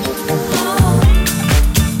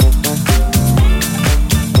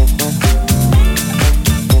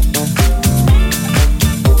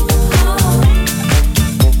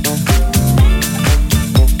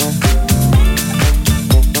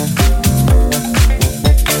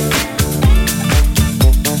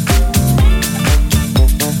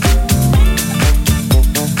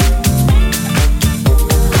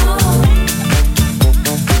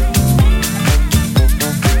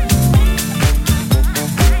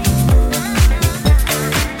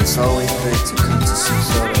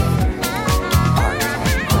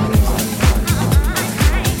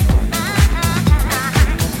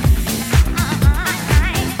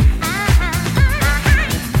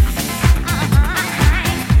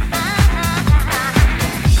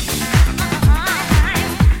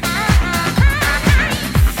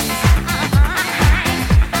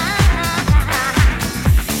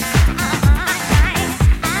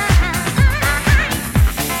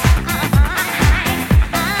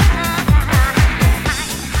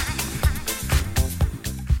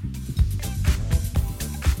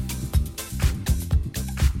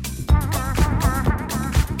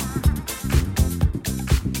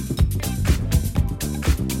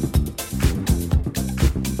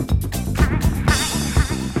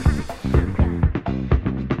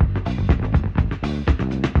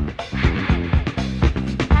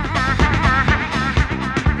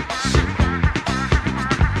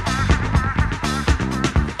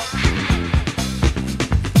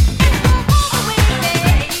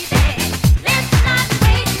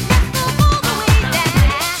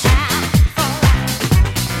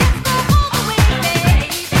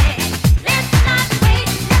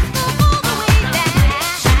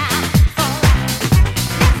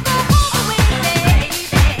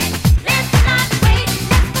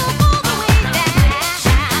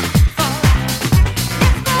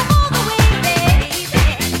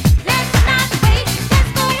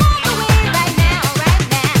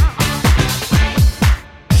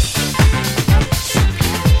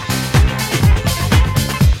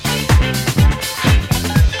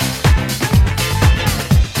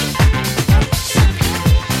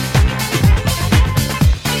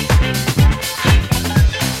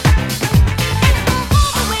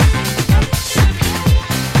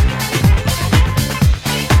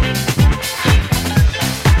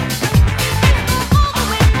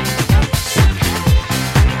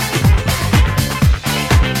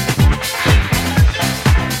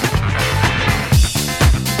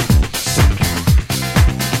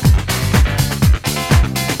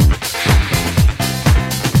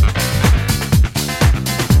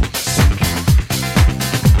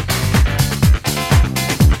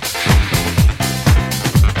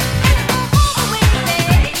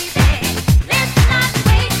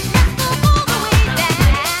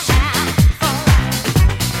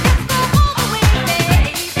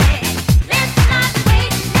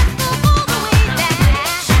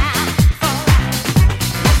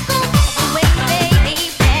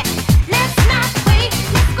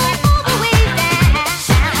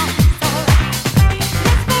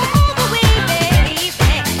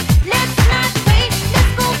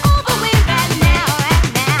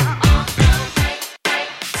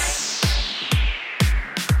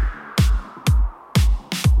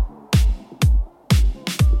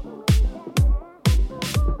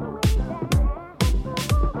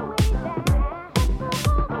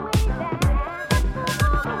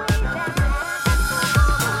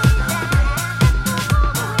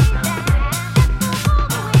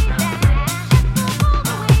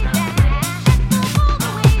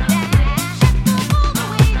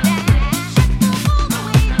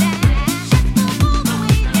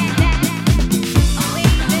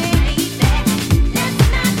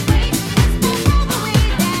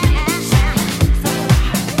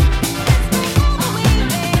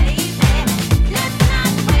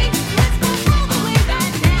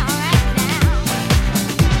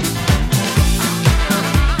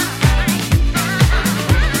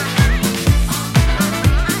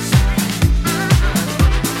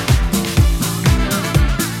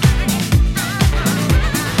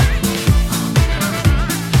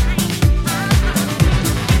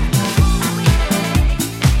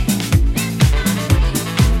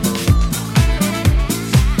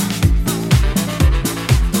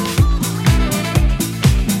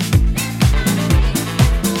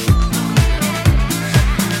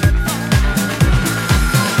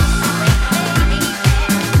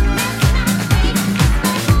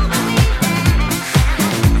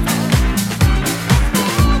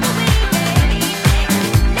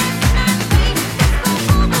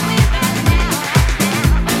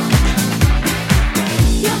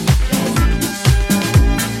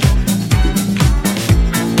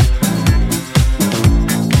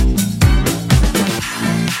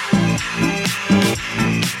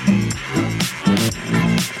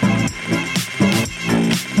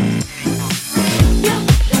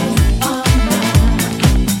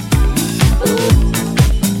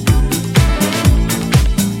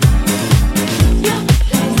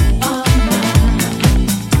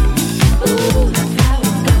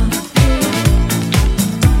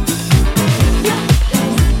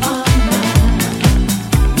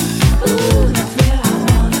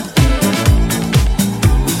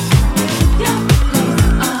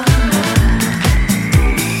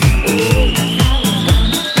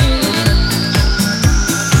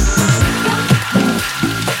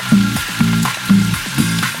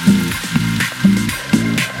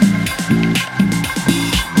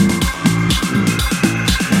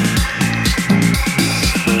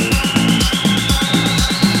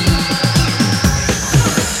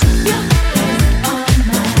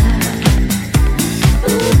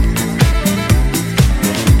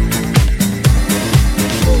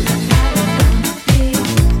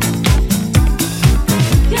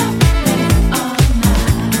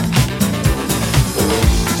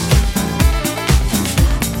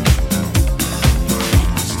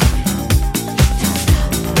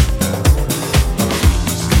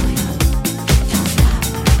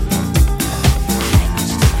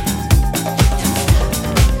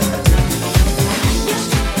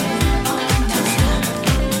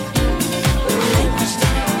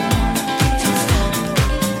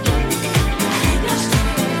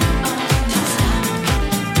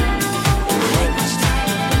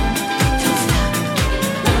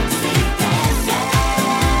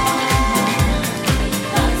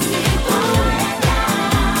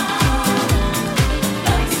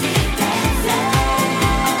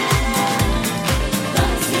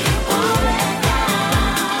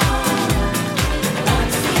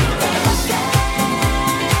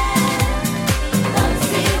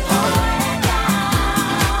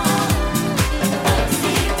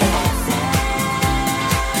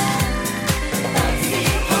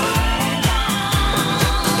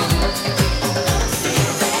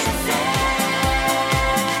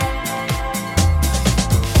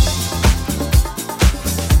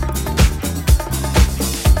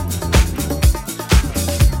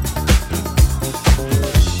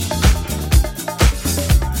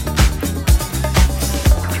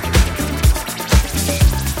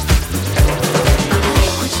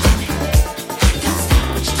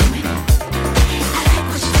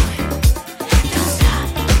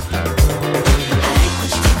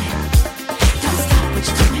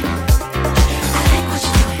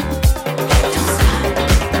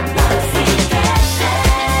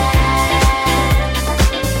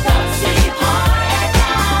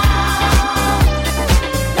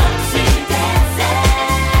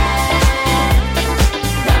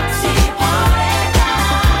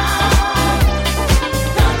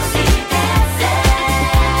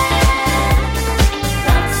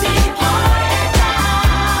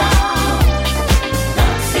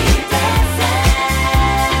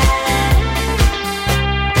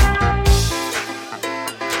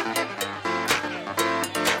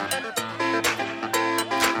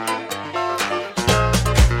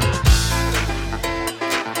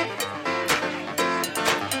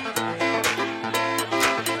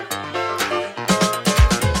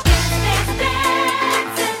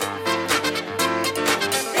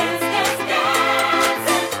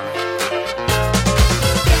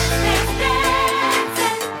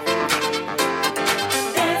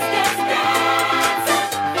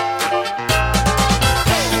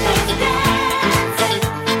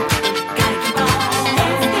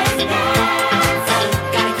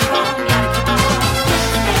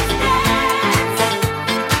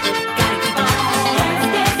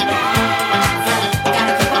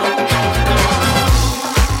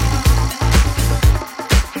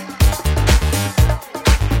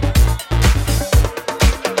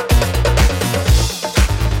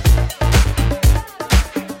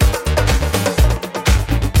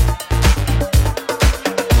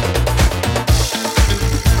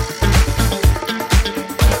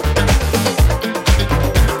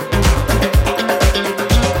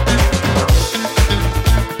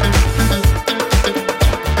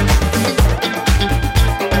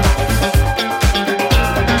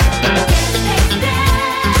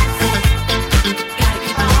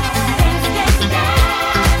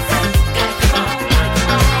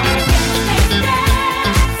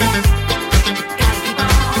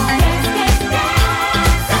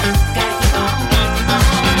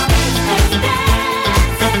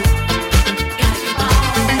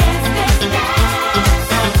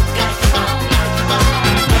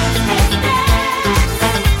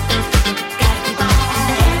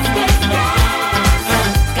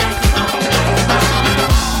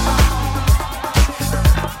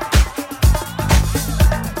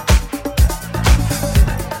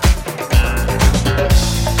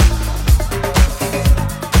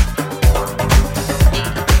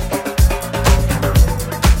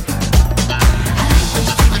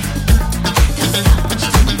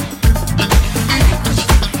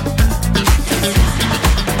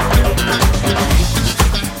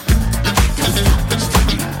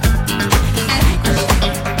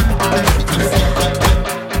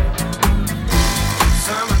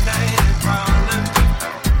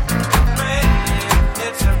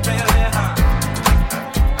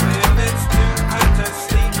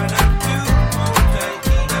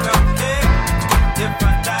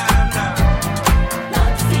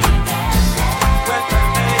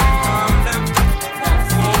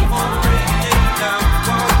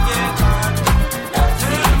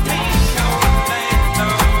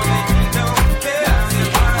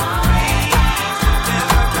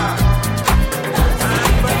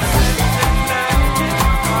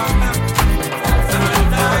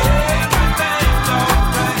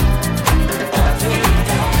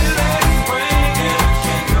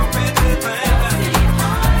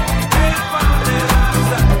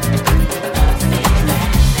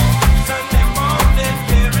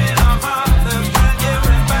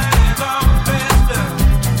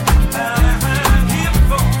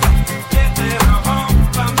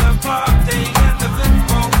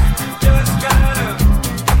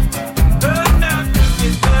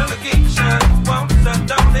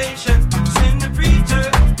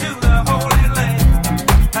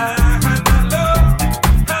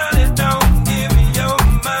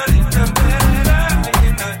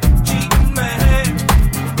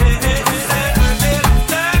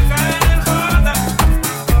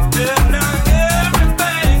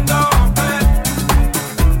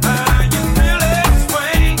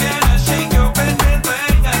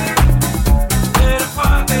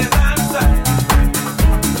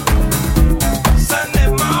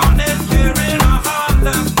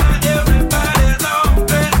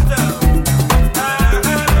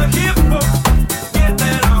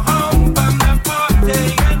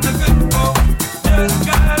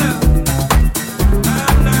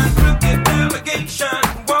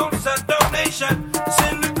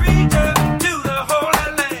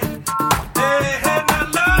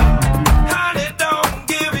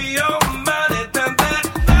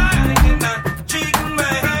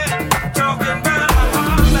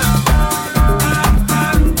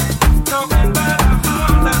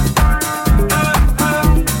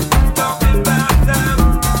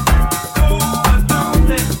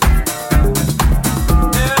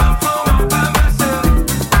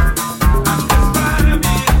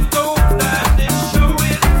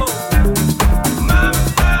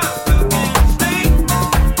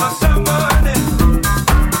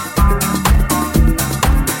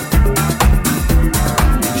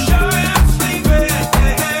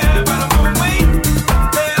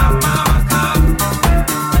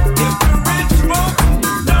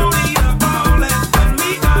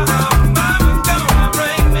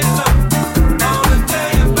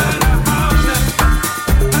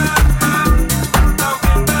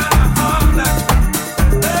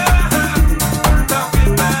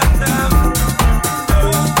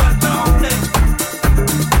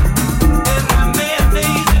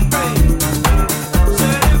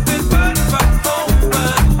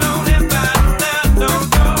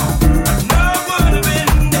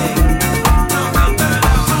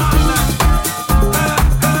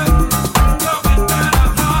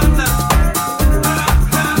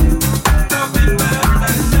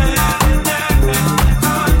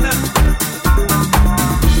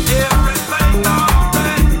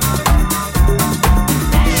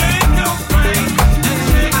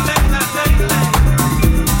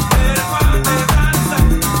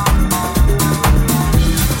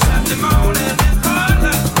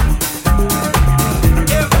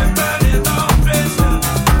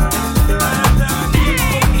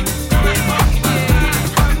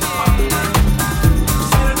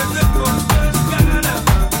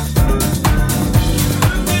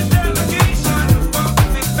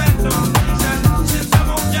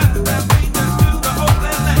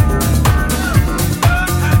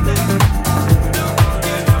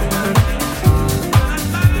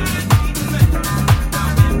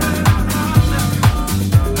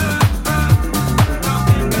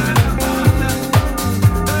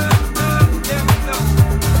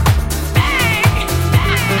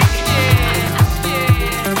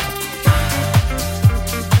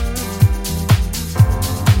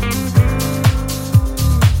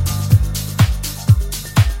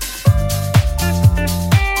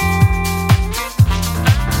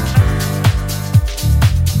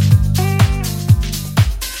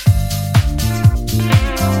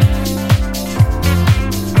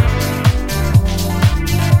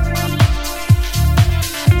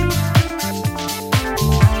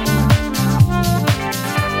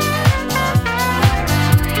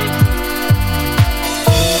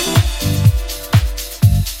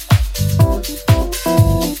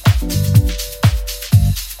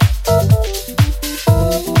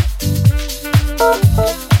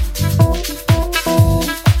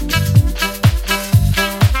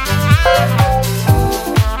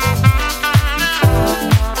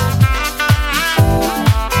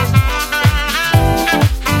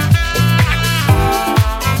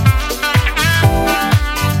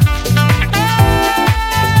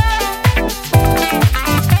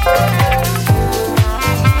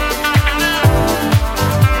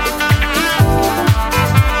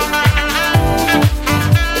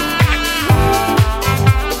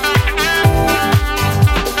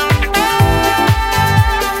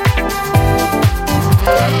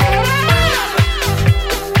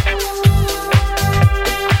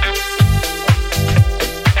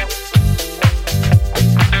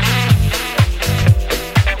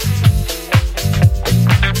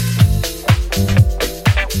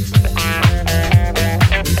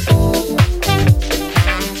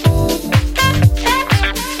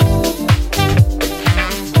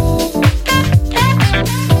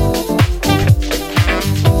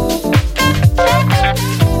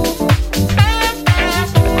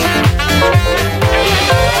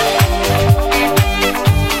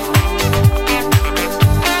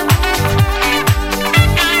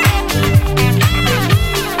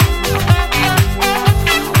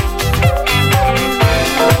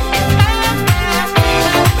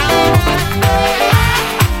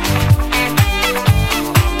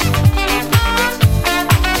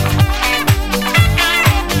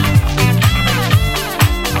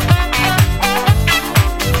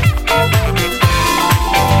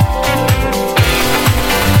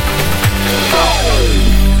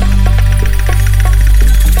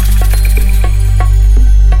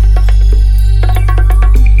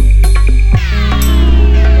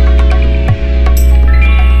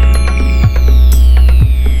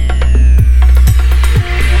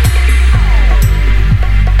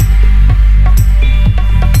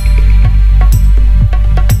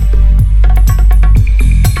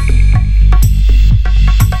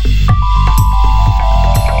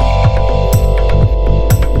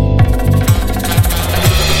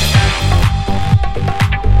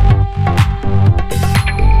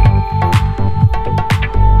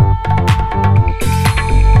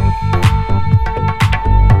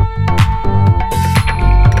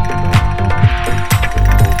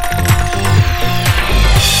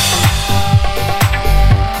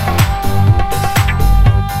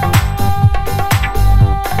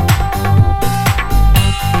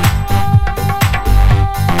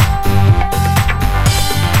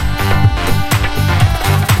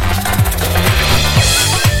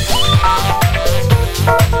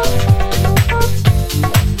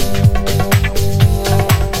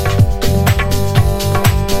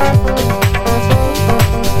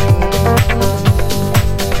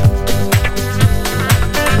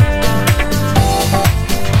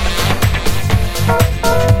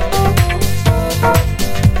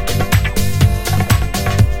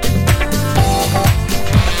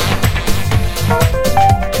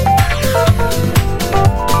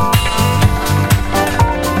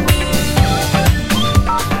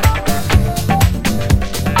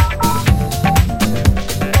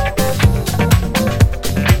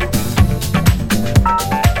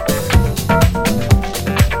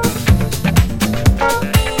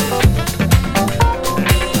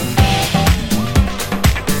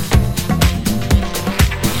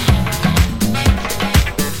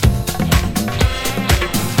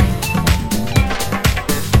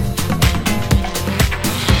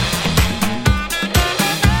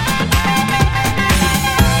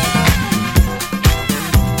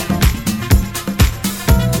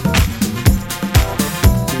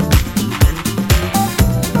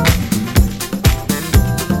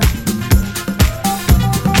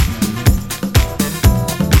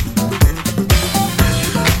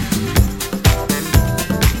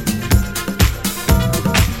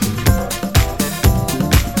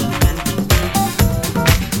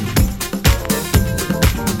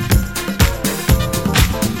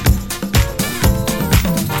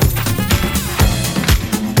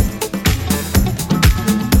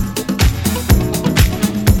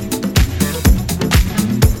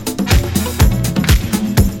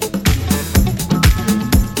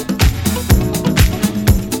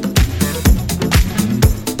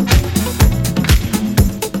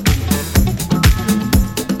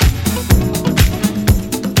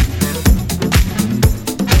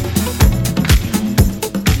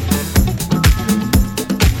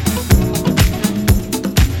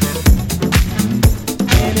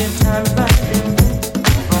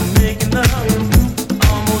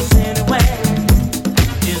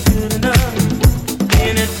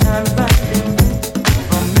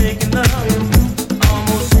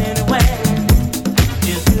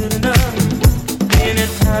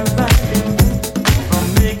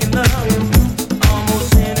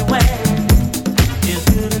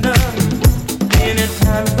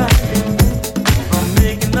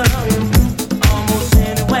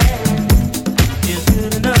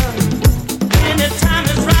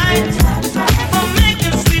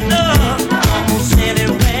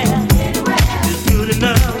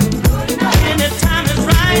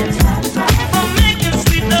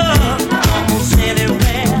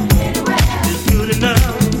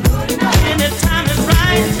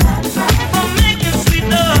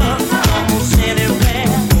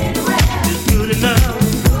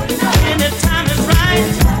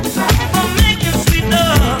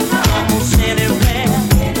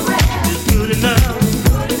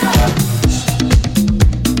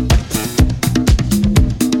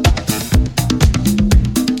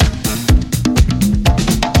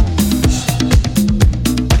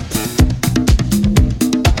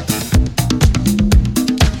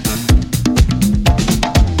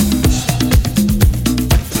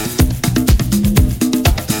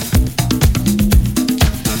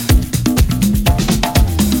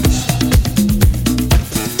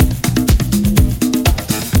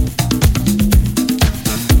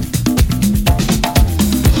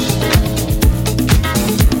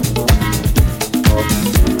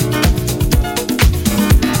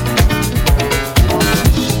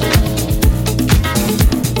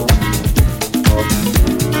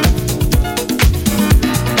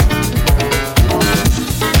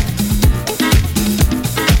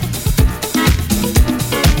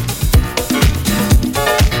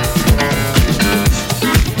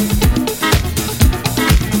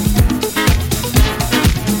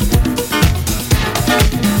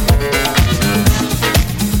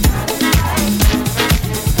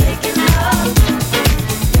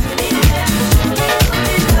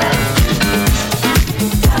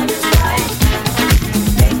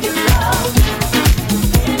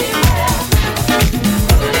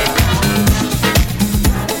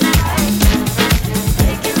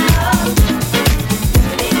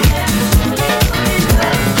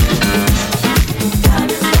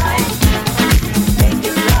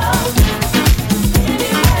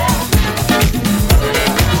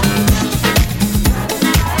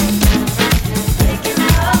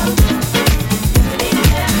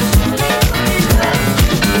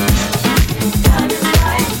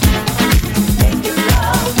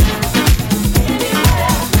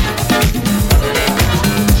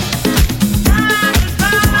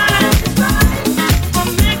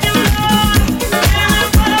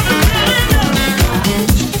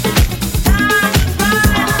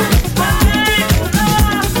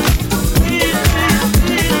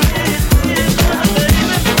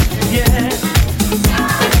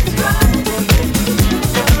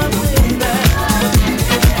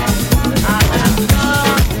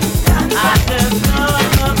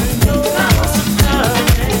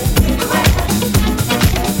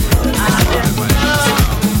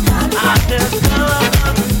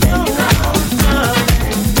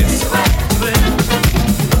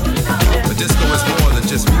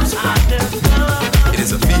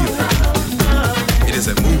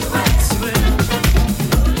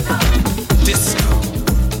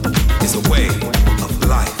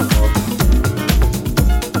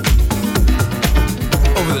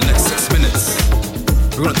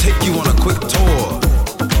 We're gonna take you on a quick tour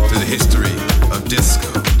through the history of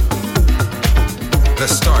disco.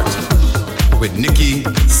 Let's start with Nicky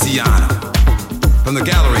Siano from the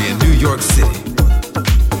Gallery in New York City.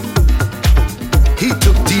 He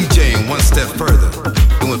took DJing one step further,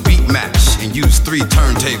 doing beat match and used 3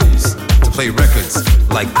 turntables to play records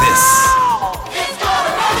like this.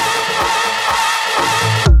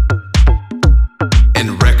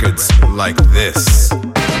 And records like this.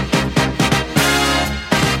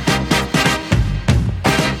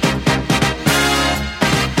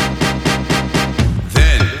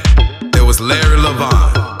 Then there was Larry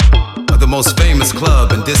Yvvan of the most famous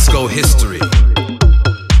club in disco history,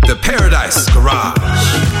 the Paradise Garage.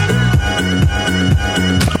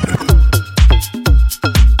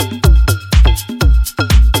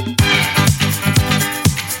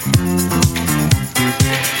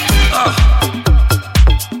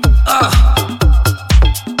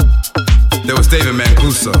 There was David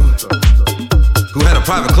Mancuso, who had a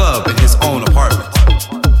private club in his own apartment.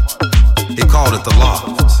 He called it The Loft.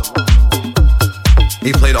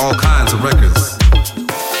 He played all kinds of records.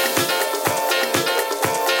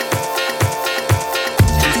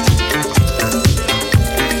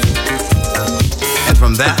 And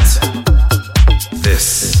from that,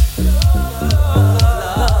 this.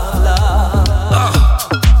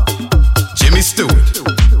 Jimmy Stewart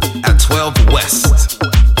at 12 West.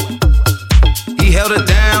 He held it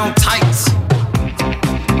down tight.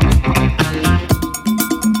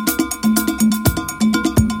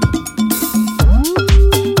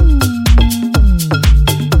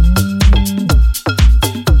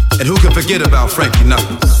 And who can forget about Frankie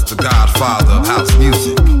Knuckles, the godfather of house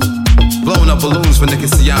music, blowing up balloons for Nicky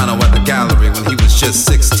Siano at the Gallery when he was just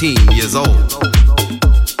 16 years old.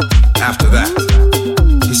 After that,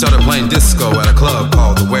 he started playing disco at a club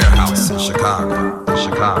called The Warehouse in Chicago.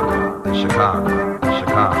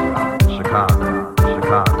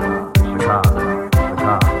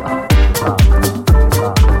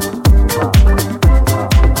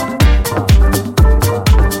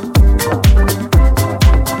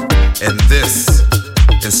 And this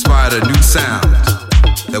inspired a new sound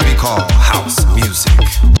that we call house music.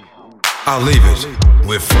 I'll leave it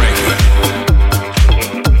with Frankie.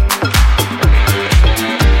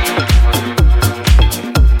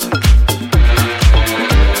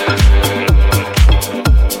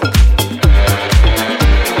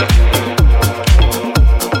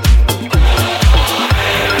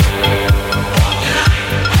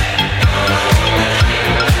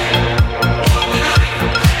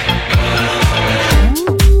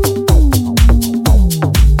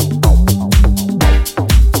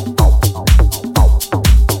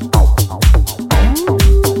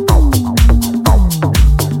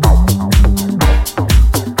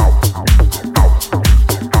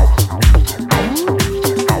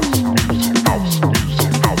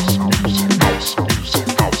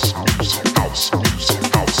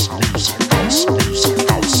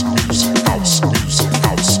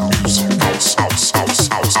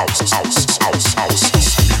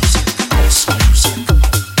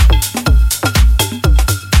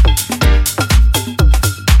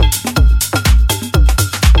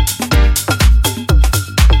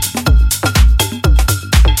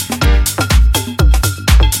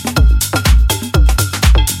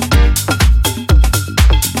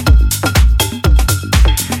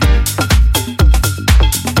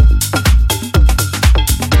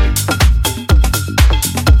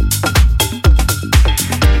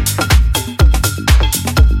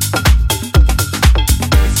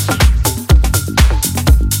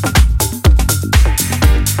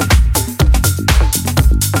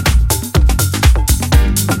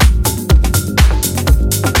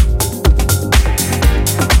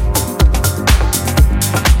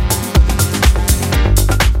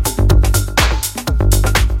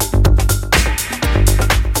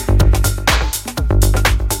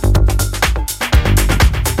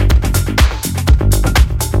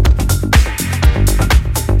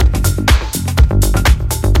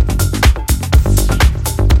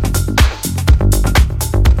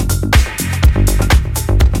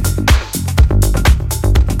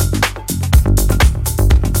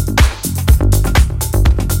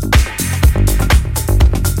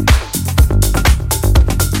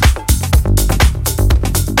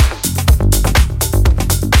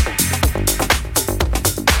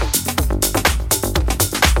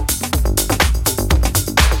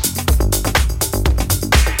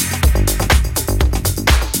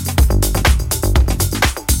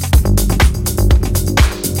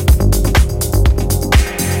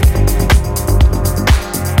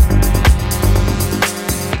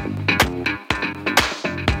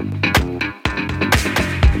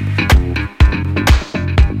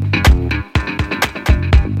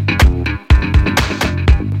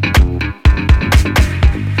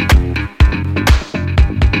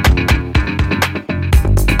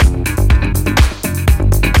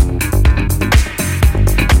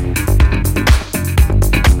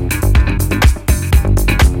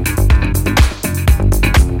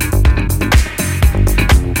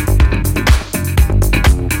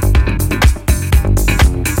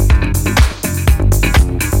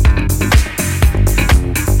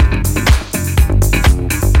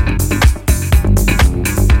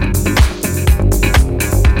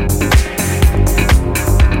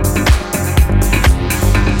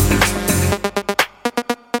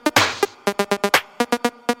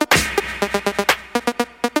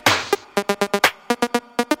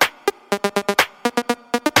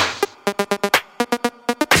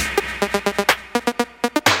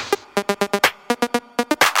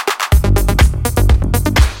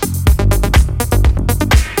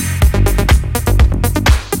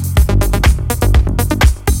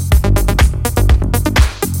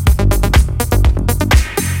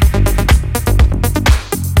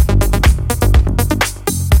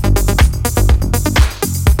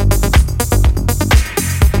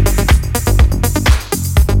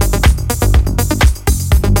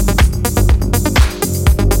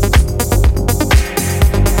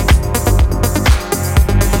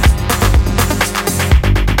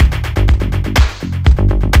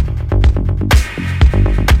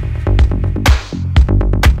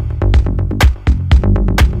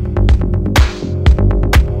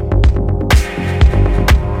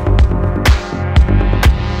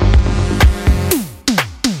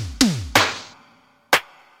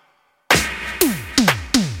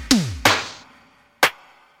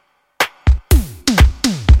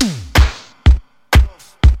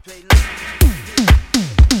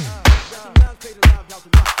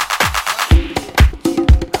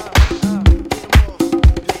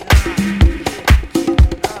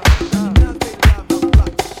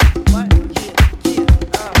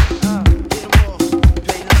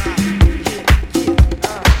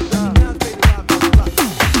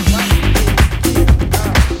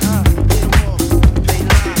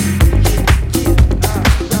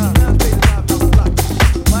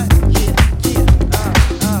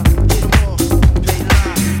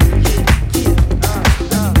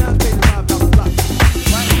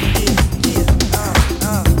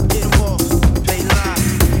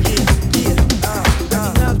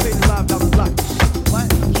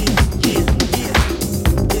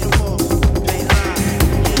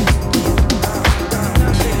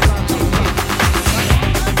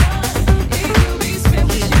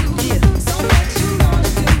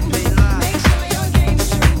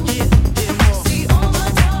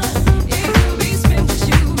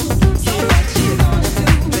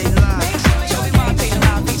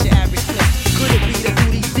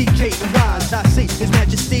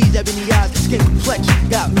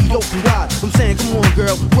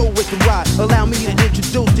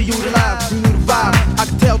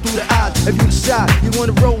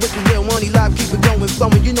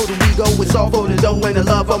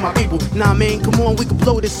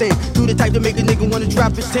 To make a nigga wanna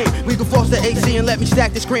drop his team. We can force the AC and let me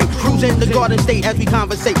stack the screen. Cruise in the Garden State as we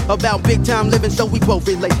conversate about big time living, so we both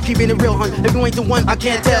relate. Keeping it real, hun. If you ain't the one, I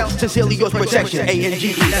can't tell. Sincerely yours, protection.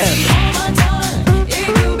 ANGEL. All my time, it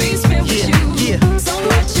will be spent with you. Yeah. So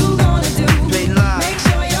what you gonna do? Play live. Make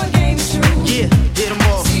sure your game is true. Yeah, hit them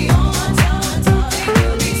all. See, all my time, it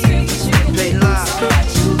will be spent with you. Play live. So what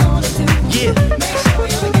you gonna do? Yeah. Make sure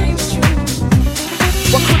your game is true.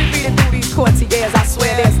 What could it be to do these courty years? I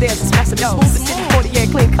swear there's a specimen. Smooth the city, 40 year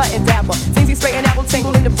clean cut and dapper. Things he straight and apple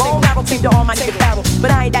tingle in the bowl. Narrow team to all my nigga barrel.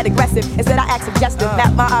 But I ain't that aggressive. Instead I act suggestive.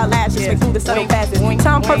 Pat my eyelashes, make through the subtle passes.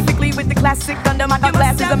 Time perfectly with the classic under my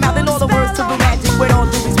glasses. I'm mouthing all the words to the magic. With all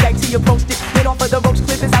due respect, he approached it. Went off of the roach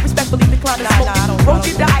clip as I respectfully declined to smoke it. Roach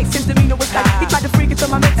it the ice, his demeanor was like he tried to freak it to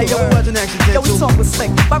my mental. Hey, yo, it wasn't accidental. Yo, his talk was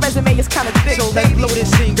slick. My resume is kinda thick. So let's blow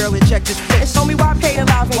this scene, girl, and check this And fit. show me why I paid a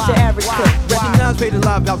live ain't your average clip. Recognize, paid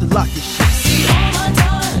alive, about to lock this shit. See, all my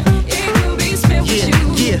time, it will be spent with you.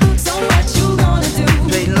 Yeah. So what you gonna do?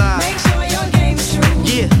 Play live. Make sure your game is true.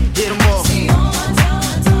 Yeah, hit them all. See, all my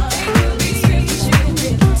time, it will be spent with you.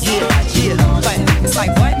 So what you gonna do? It's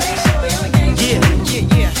like what? Make sure your game is true.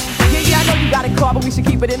 Yeah, I know you got a car, but we should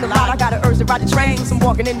keep it in the lot. I got an urge to ride the train, so I'm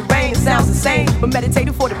walking in the rain. It sounds the same, but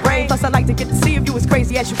meditative for the brain. Plus, I like to get to see if you as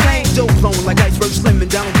crazy as you claim. Still flowing like iceberg slimming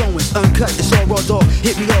down going. Uncut, it's all raw dog.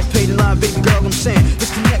 Hit me off, pay the line, baby girl, I'm saying.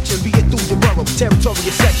 This connection, be it through the borough.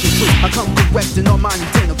 Territorial section 2. I come correct and all mine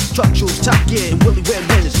and denim. Truck shoes, top gear, and Willie wear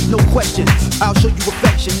winners. No question, I'll show you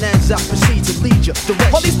affection as I proceed to lead you.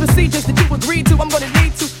 Direction. All these procedures that you agreed to, I'm gonna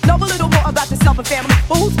need to know a little more about yourself and family.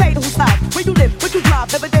 But who's paid and who's live? Where you live, what you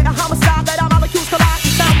drive? Never did a homicide that our molecules collide.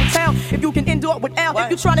 You sound from town. If you can endure it with L.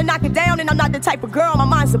 If you trying to knock it down, and I'm not the type of girl, my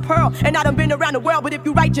mind's a pearl. And I done been around the world, but if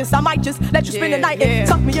you righteous, I might just let you spend the night and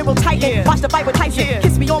tuck me in real tight and watch the fight with Tyson.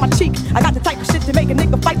 Kiss me on my cheek. I got the type of shit to make a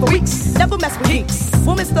nigga fight for weeks. Never mess with geeks.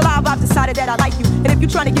 Woman still alive, I've decided that I like you. And if you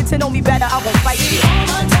trying to get to know me better, I won't fight you. All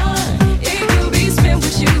my time, it will be spent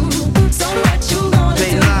with you. So what you gonna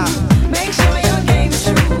Play do? live. Make sure your game is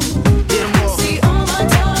true. Hit 'em all. See, all my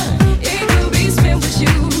time, it will be spent with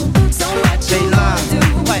you. So what you Play gonna live. do?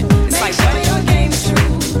 What? It's Make like sure what? your game is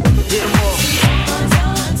true. Hit 'em all. All my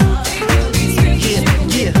time, it will be spent with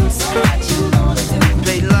you. Yeah. So what you gonna do?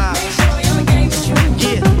 Play live. Make sure your game is true.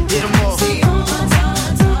 Yeah, hit 'em all. See, all my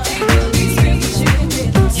time, it will be spent with you.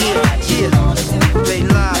 So Yeah, what you yeah. gonna do? Play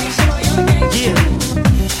live. Make sure your game is Yeah. true.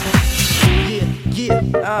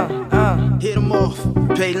 Hit 'em off,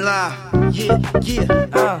 play live. Yeah,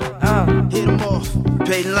 hit 'em off,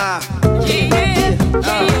 play live.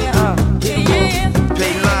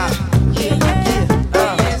 Play live.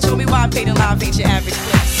 Show me why I paid a live ain't your average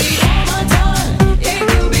clip. See, all my time, it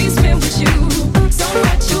will be spent with you. So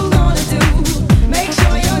what you gonna do? Make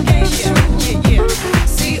sure your game is true.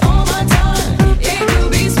 See, all my time, it will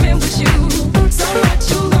be spent with you. So what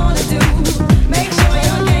you gonna do? Make sure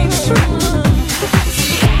your game is true.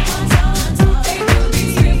 See, all my time, it will be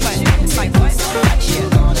spent with you. It's like what? So what you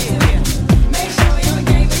gonna do? Make sure your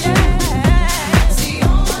game is true. See,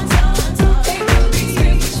 all my time, it will be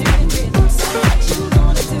spent with you. So what you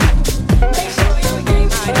gonna do? Make sure your game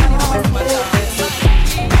is true.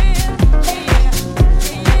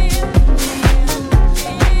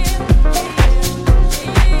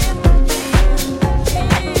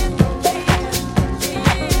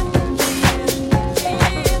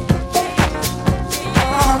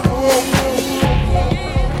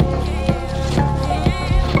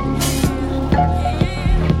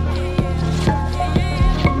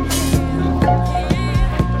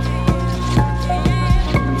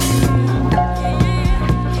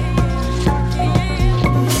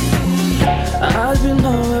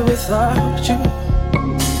 without you.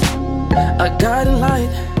 A guiding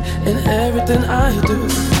light in everything I do.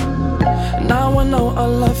 Now I know our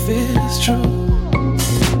love is true.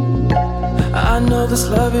 I know this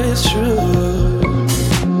love is true.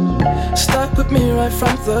 Stuck with me right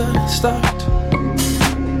from the start.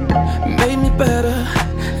 Made me better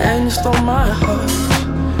and you stole my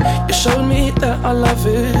heart. You showed me that our love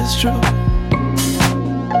is true.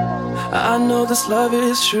 I know this love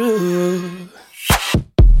is true.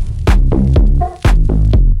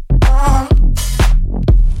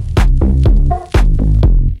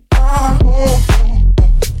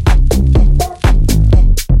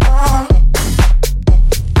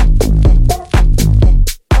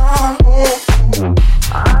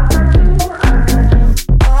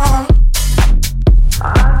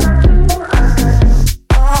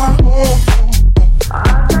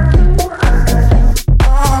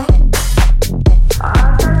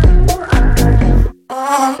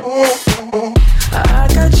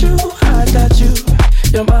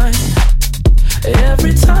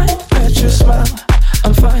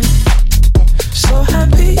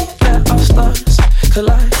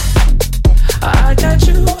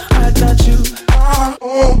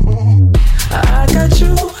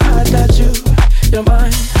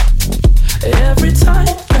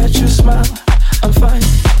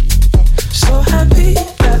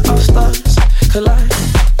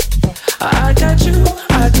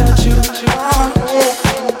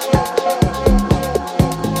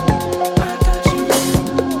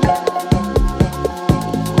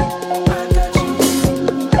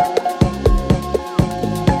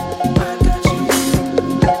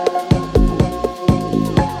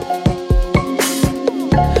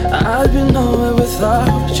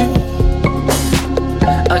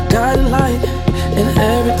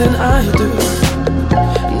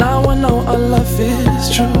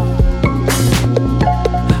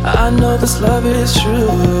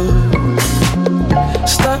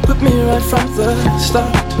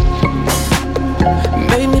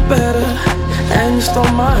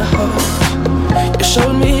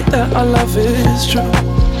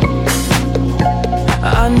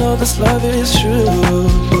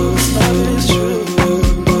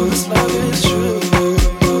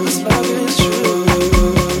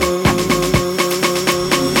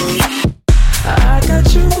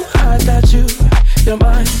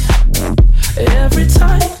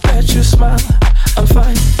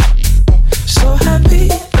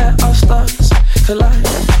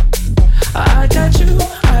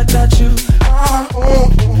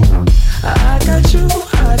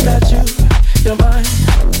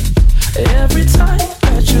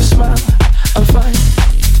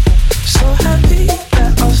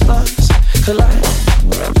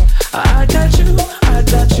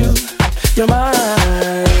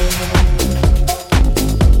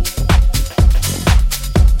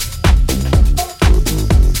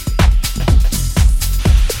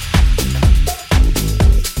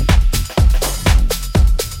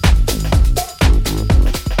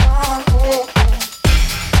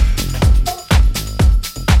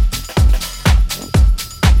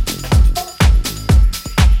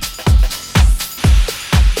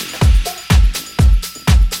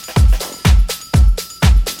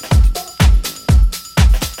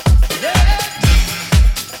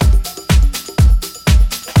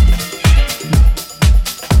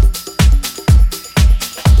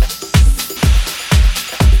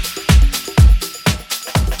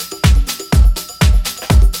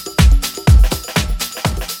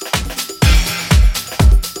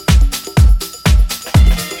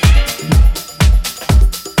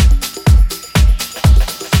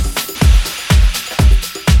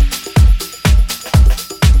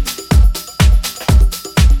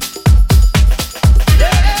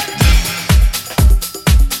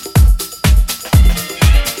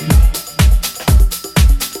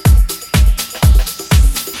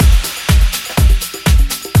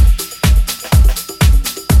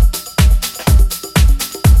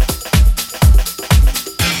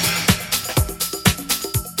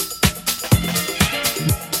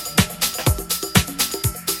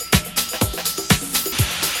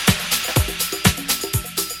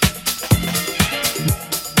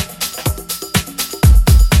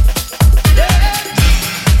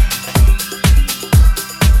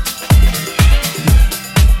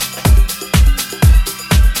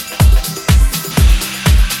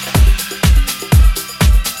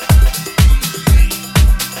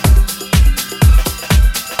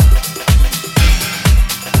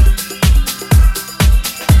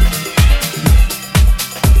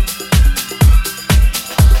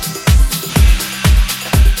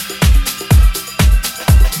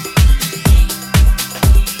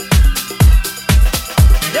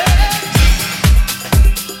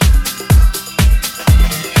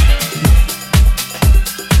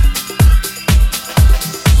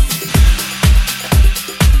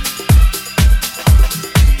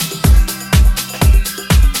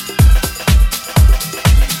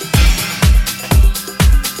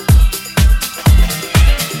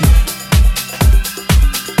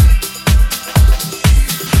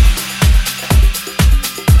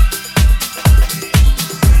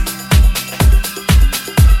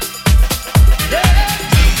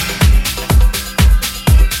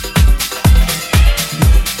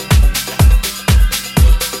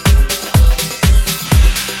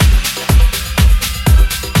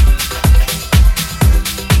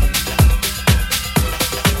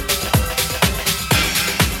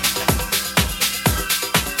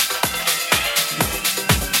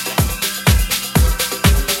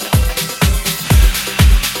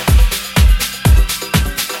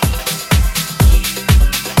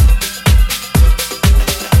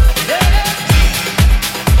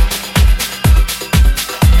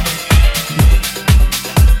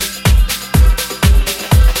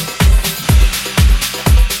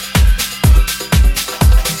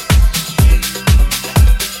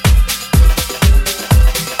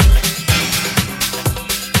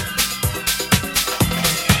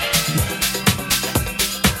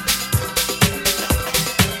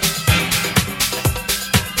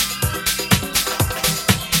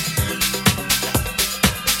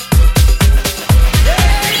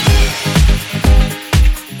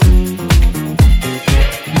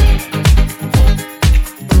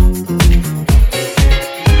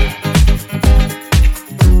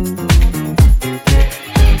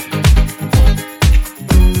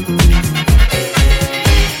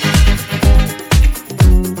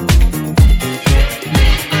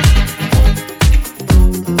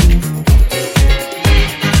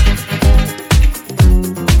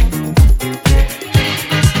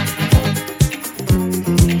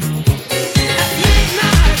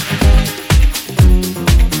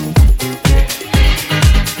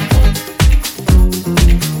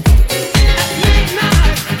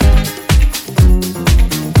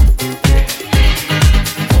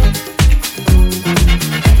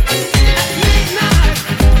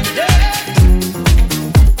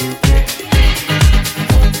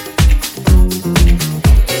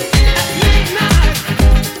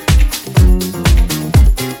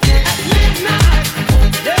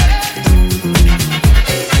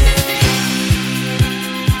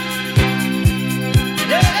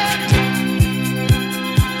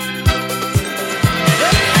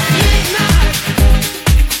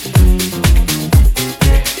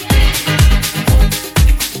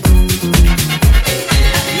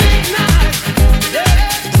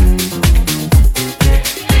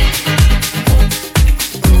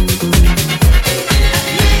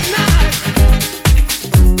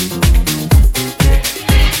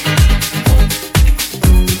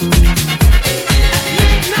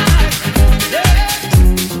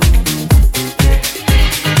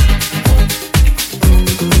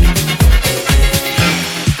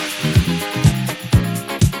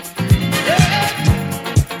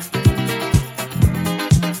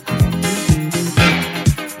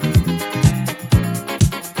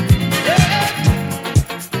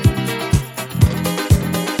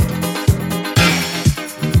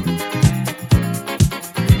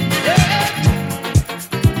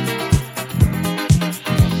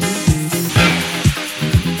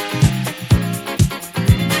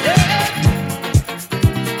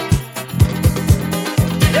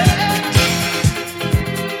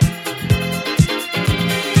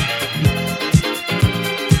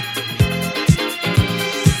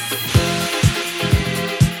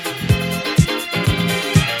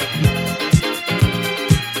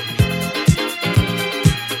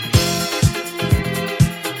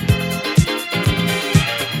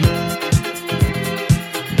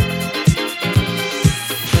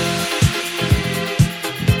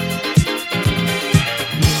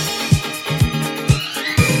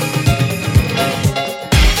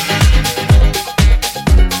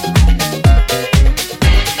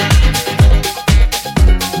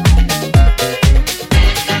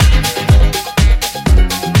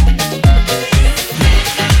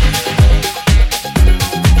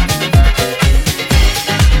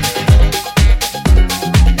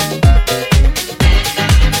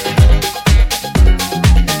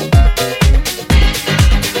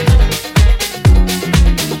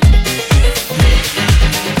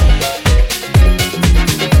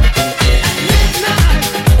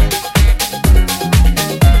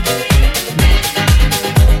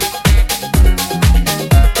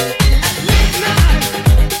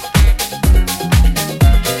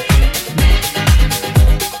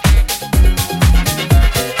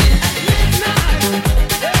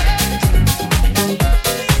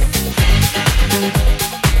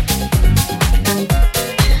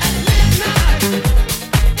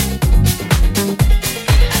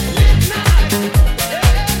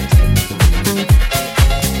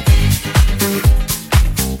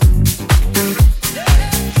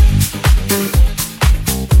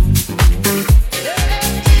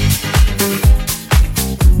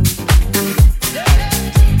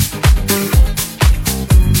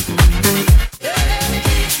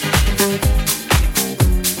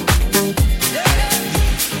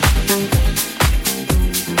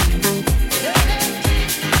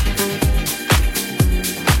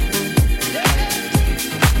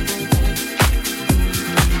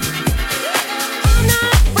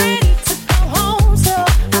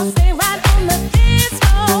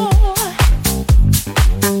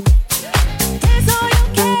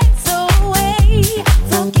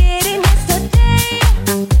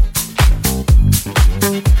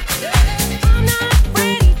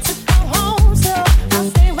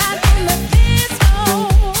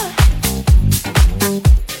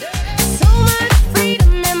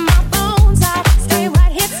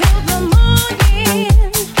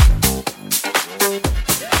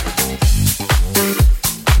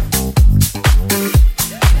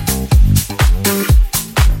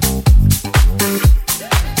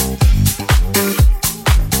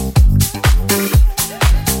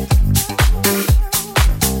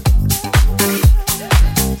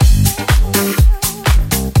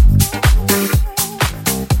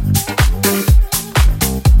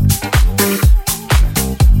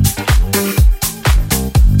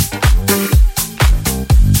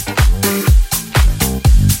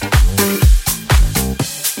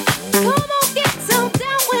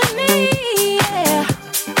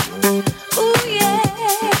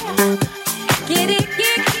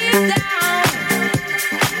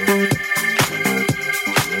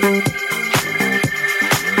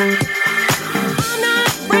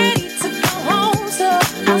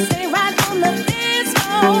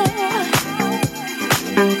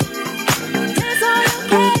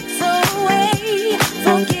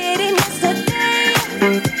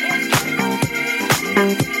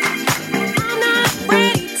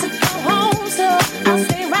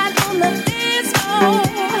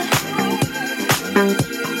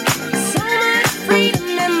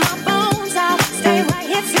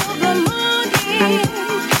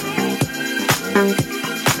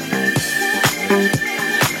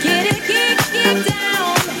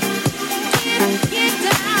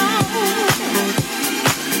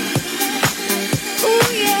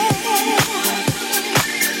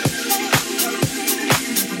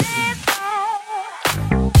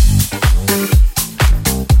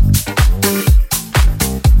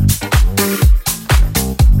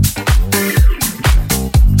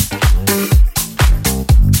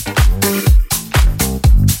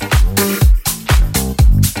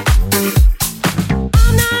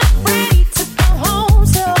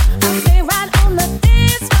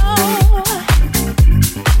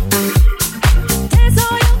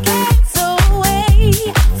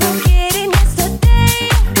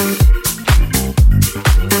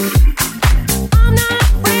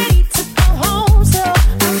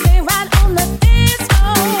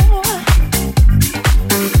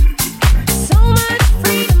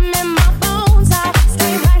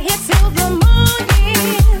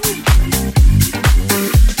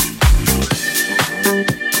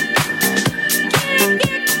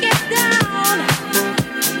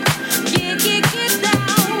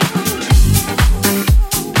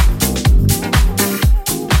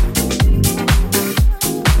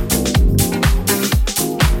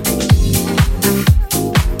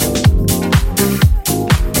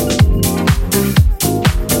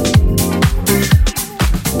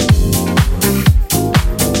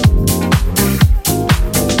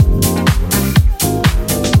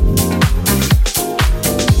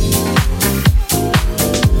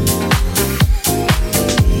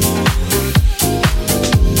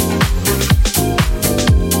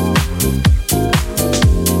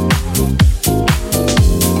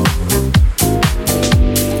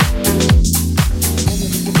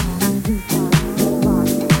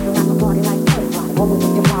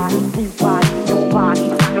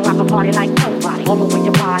 nobody. All over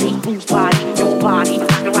your body, whose body, your body. I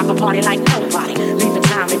can rock a party like nobody. Leave the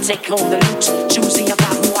time and take home the loot. Choosy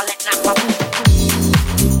about who I let knock my boot.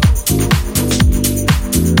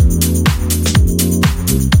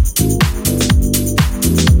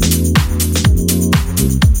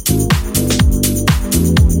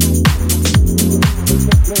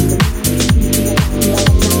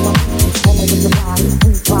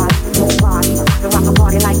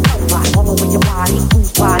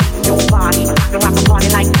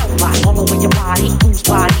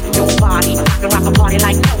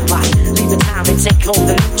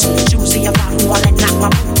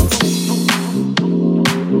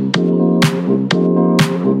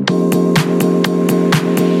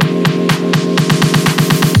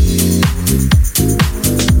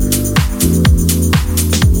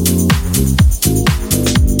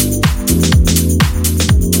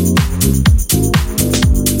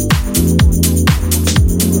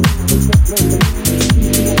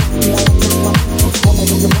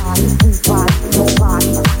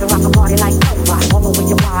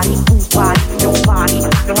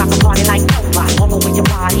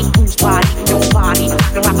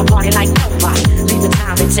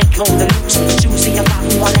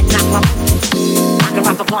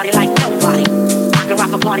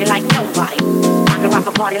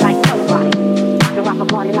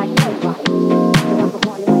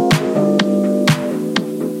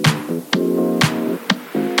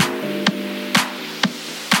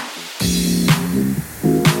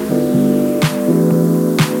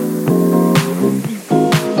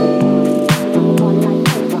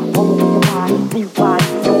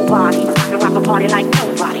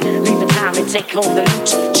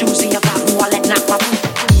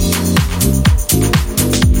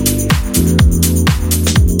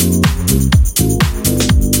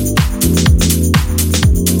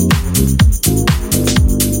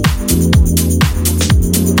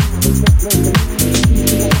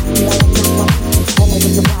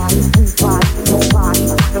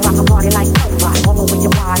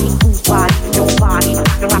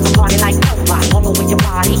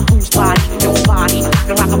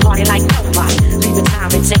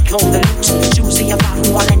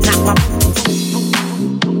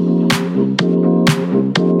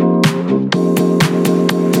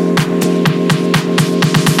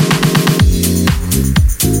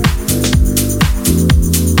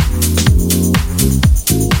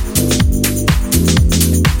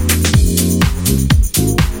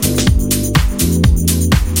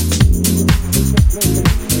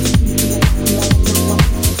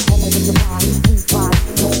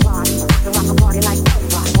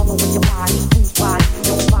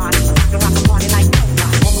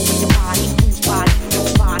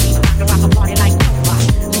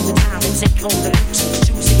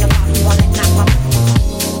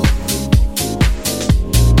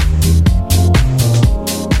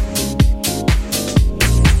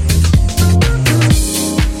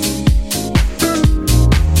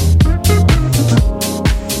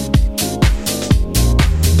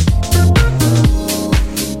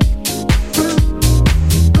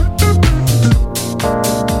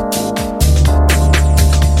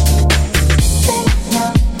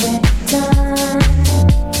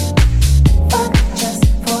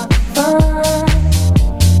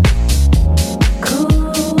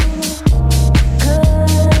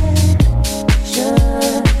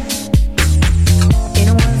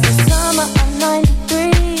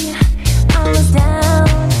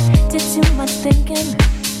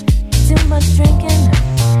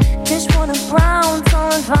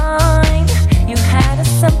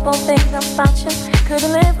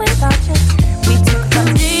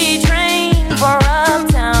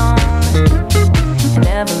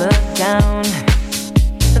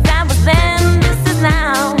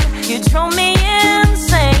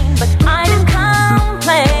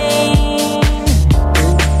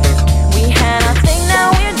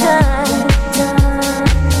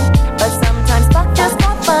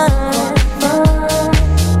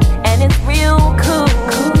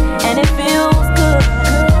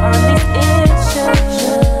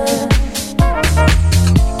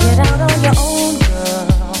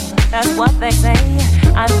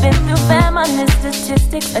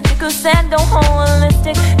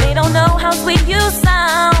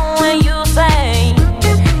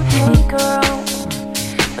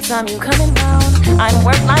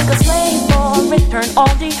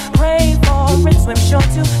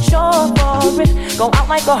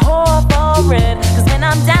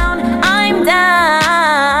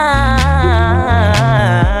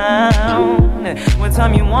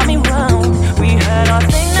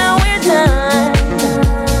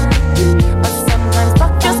 But sometimes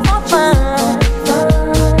fuck just for fun.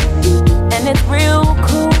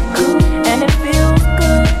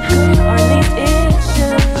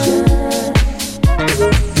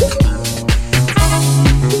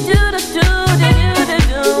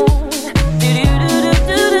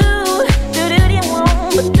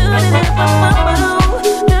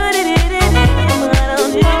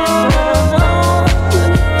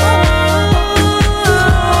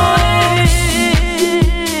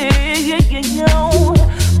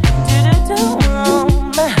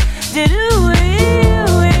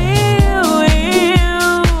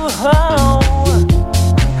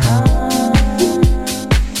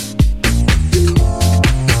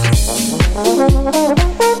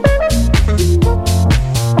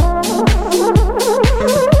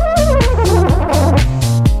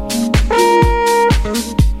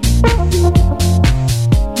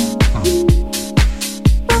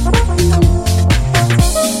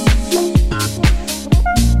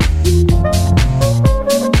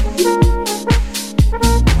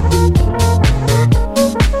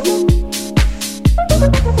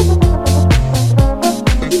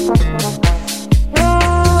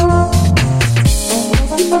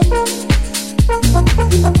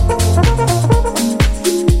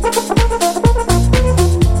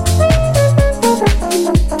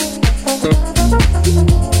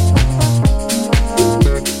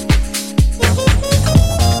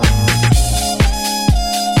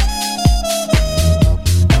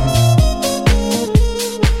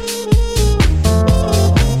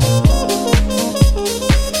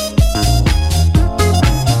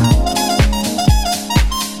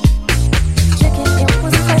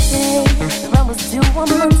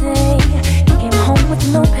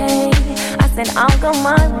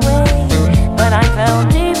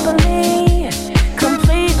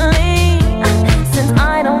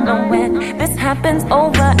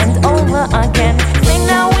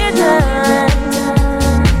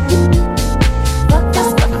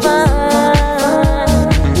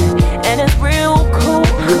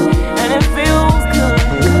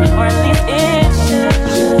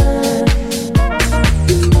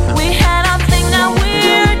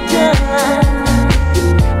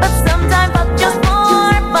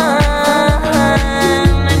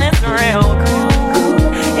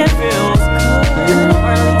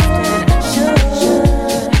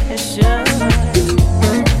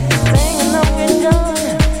 Say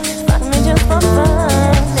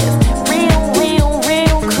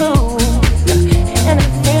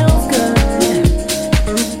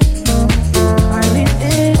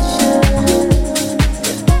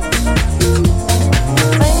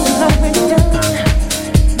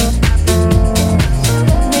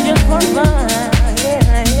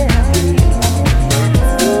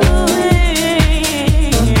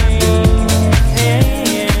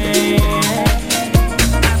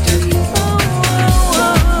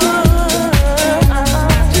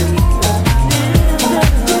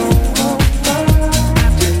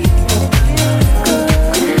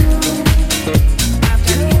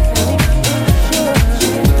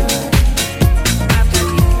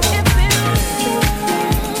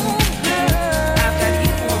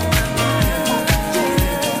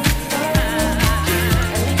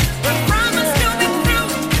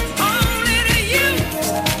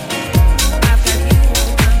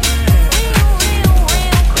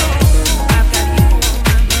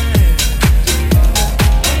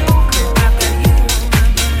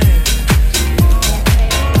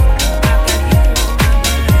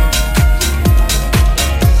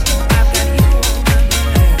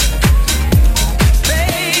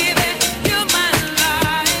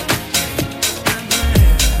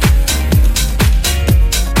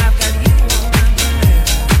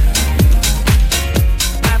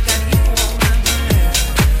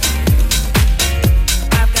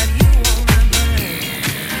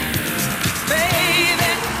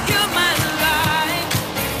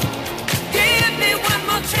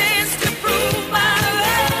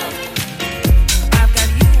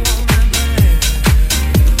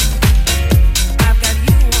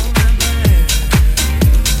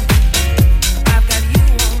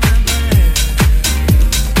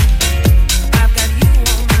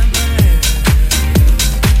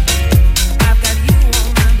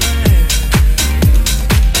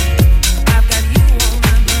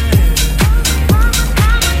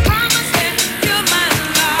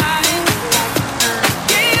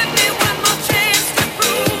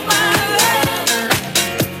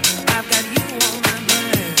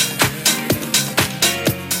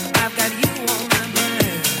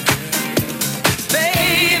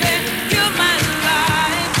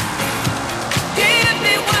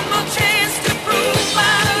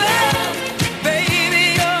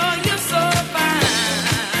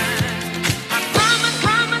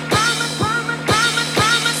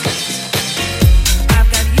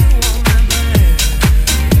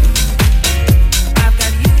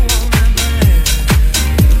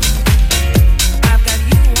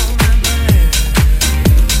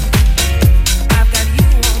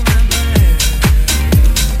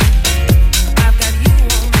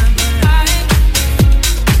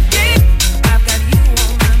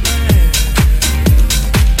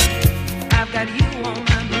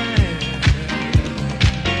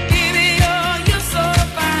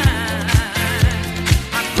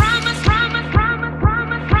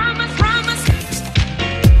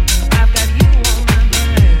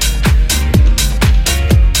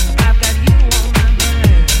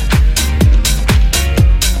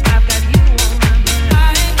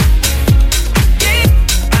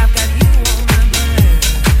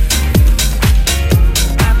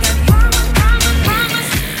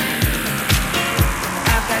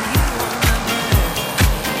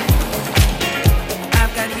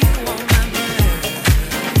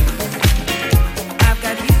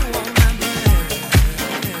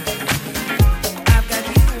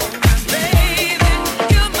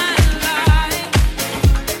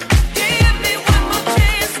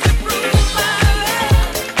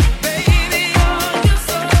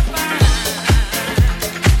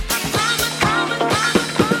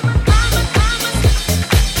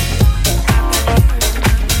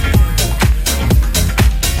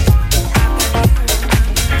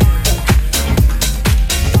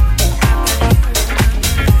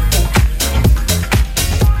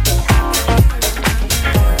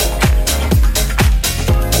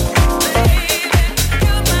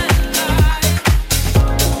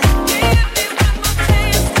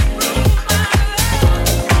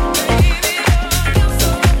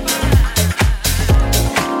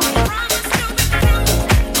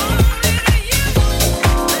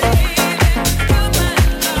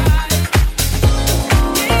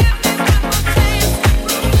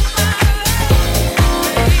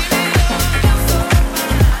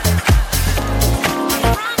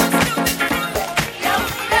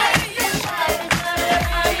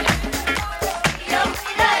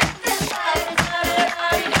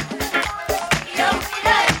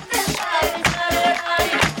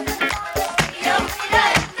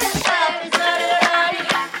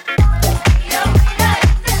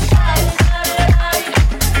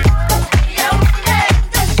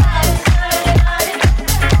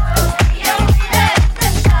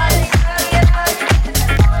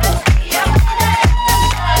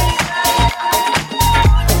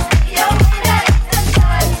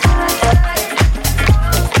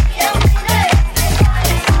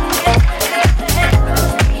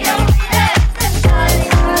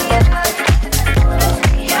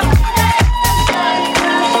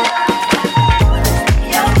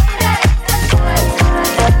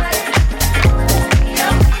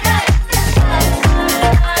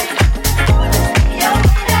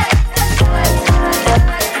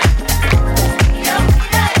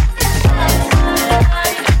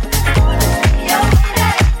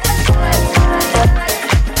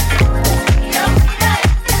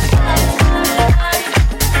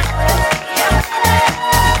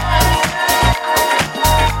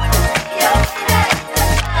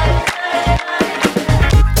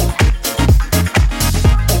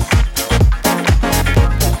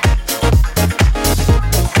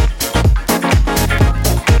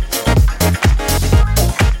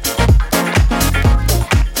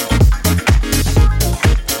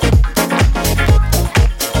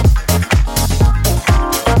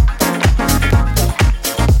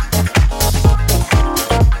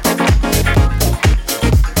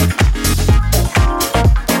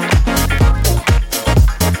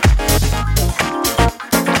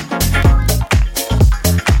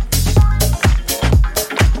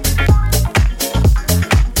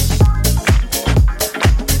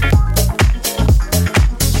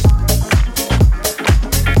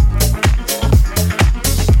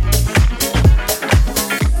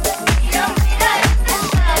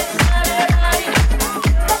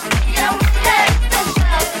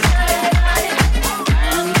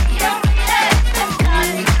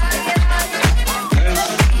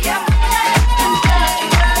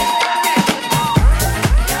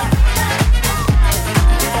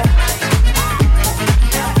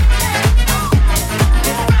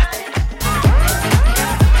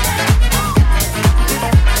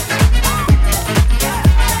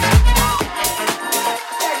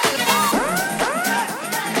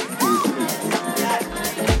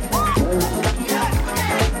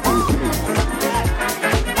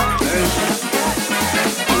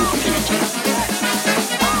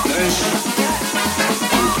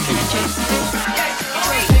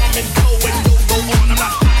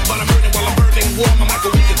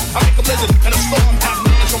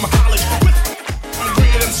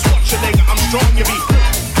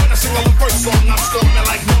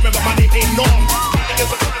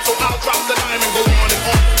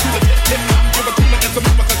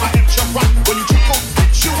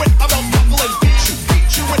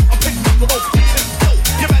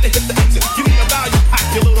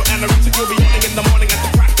you'll be yawning in the morning at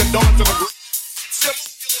the crack of dawn to the groove. Still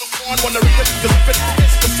move your little pawn, wanna rip it, cause if it's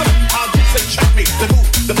specific, I'll just say checkmate, then move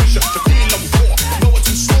the bishop to queen number 4. Know what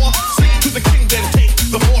to score? Sing to the king, then take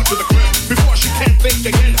the board to the crib. Before she can't think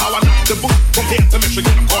again how I knock the boot from here to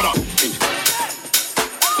Michigan, I'm caught up.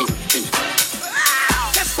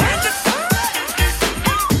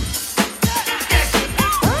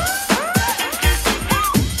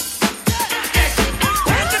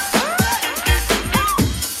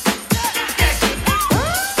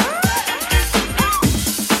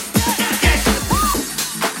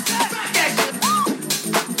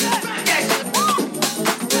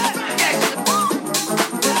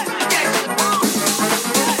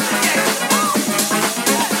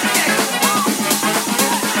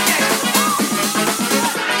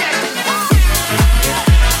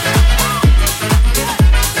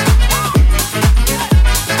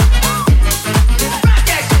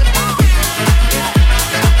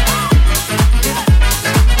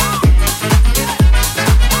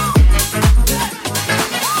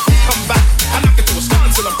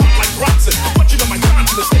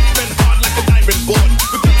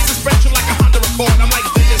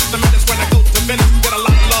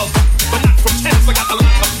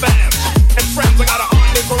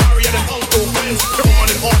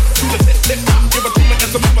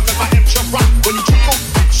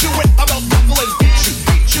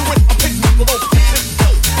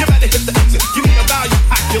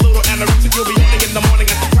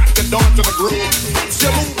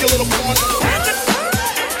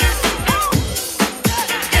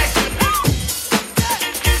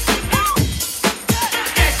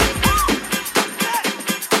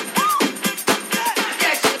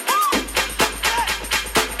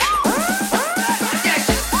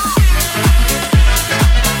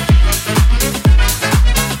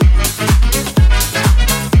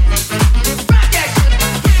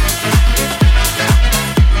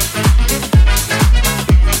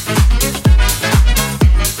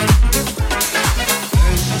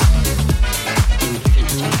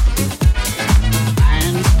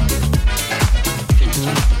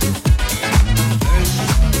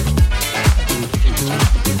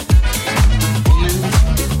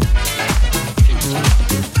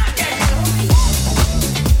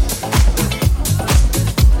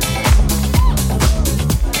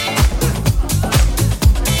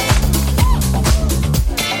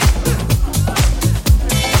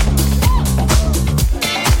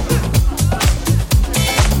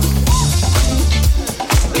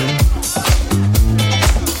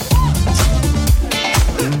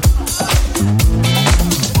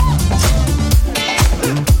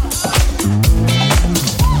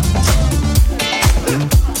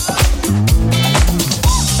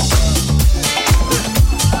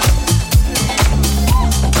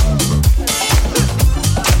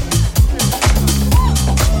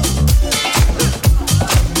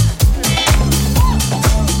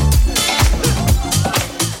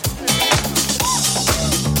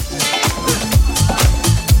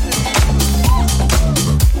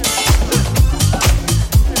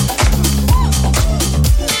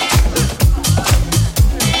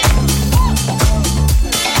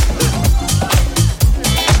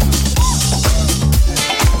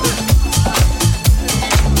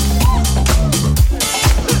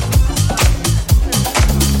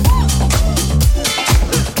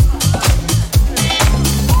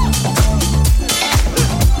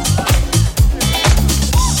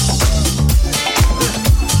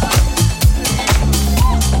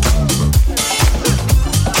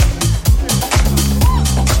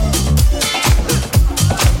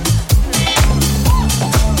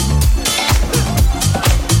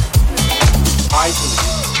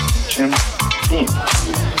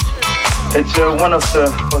 It's one of the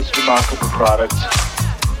most remarkable products,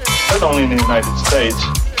 not only in the United States,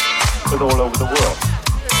 but all over the world.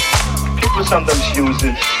 People sometimes use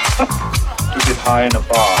it to get high in a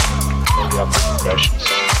bar, maybe after depression,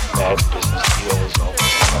 so bad business deals or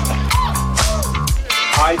whatever.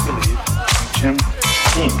 I believe in Jim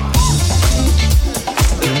Beam.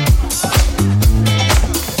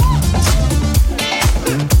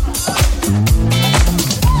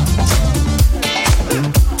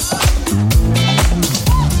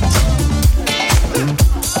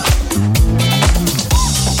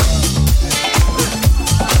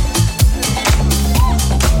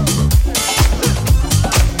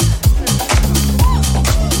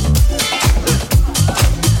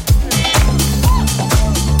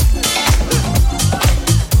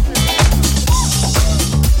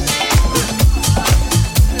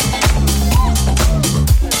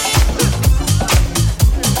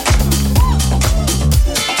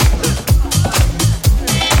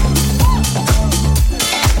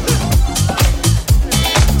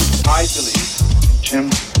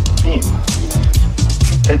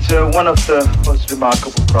 one of the most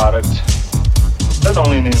remarkable products, not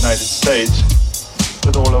only in the United States,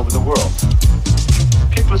 but all over the world.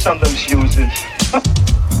 People sometimes use it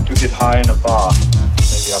to get high in a bar,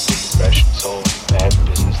 maybe after depression, so bad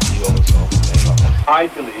business deals, or whatever. I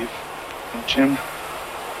believe in Jim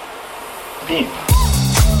Beam.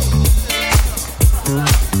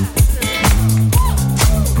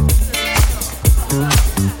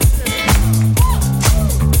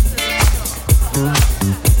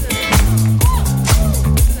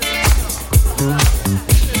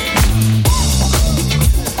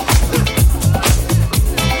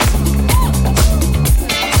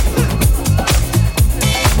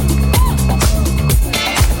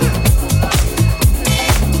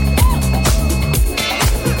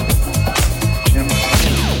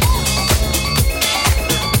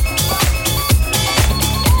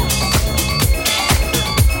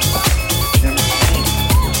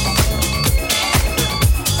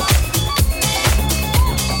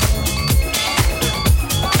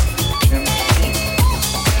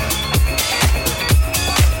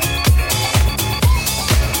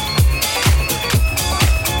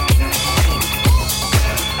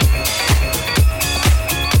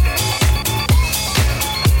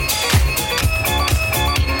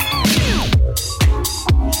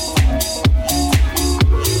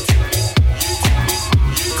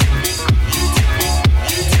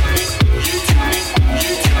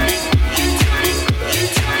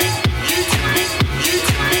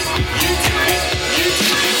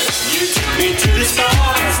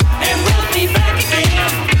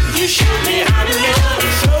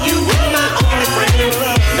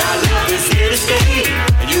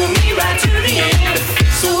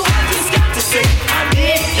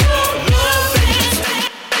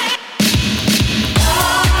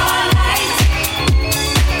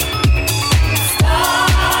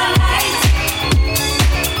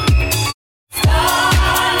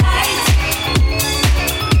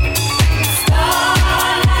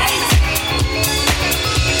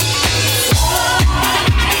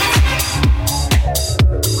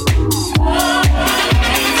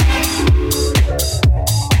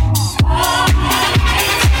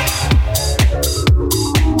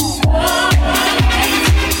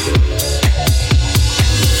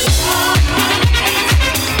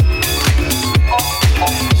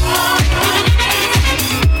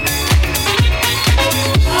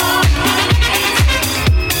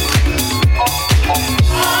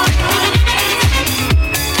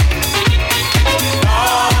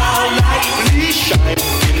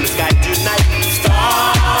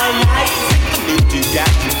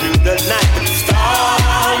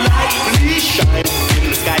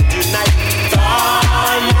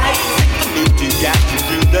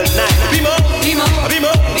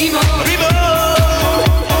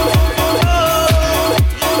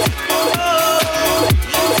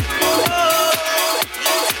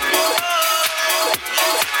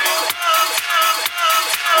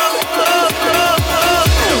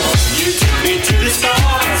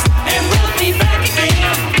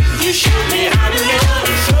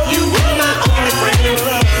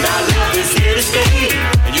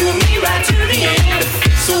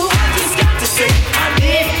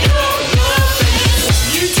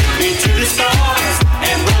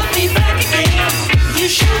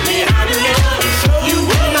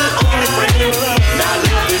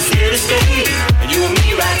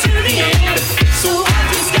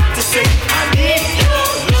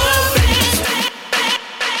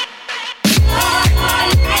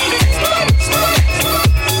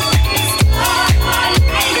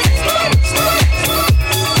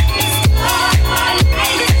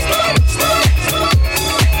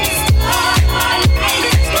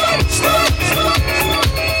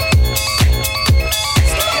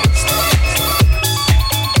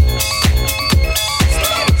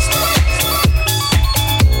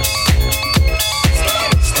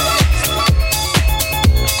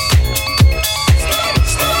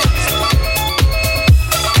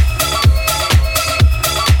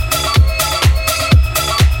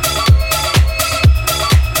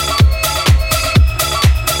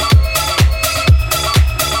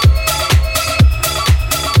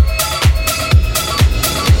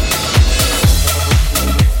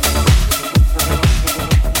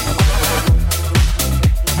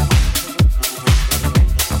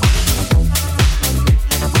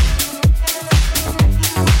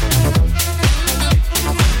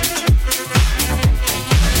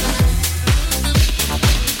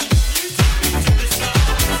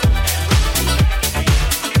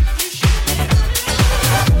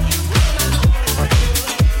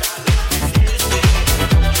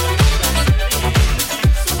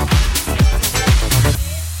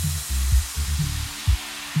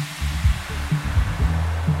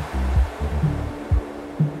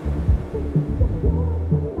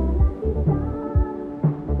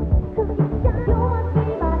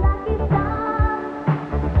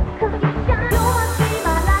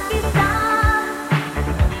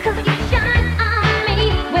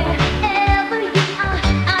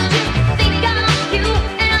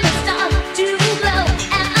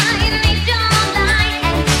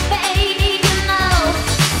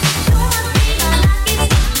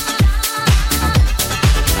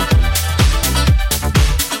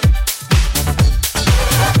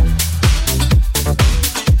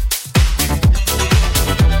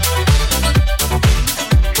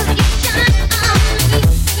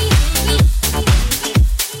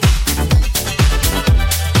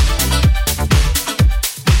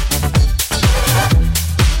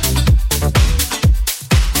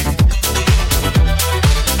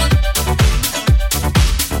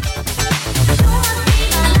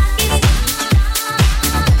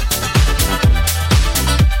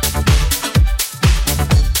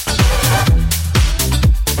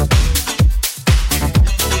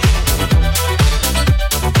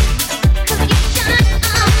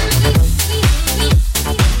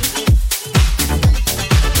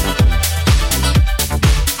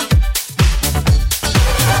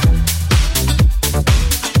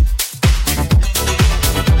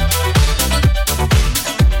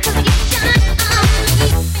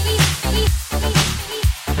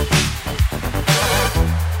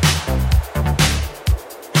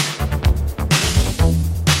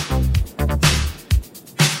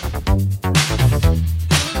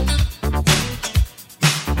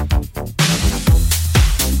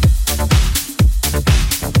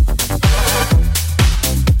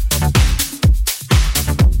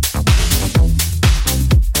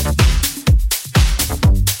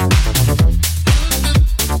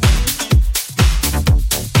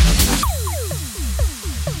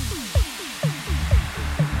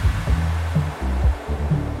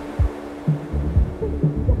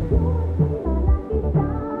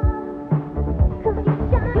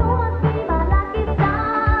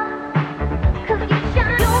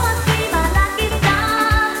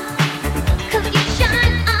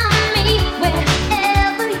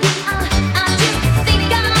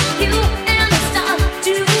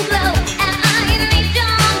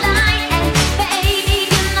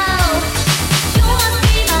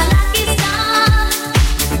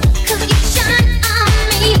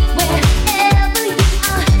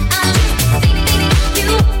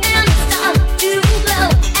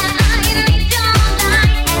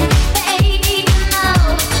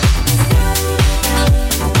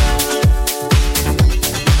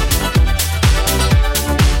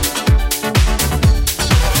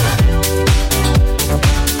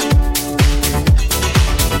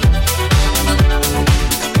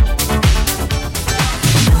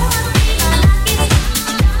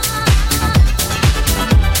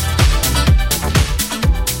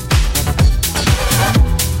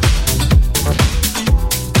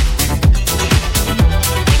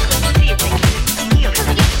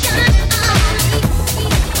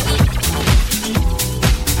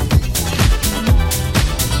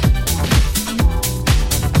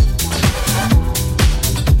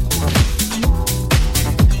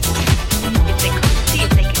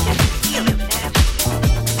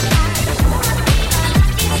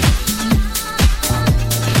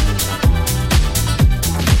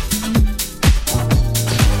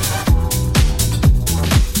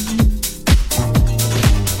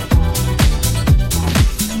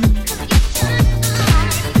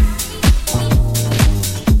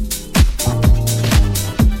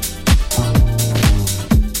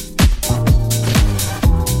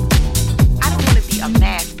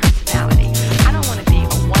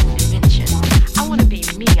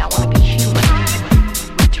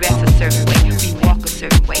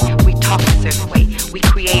 certain way, we talk a certain way, we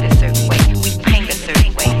create a certain way, we paint a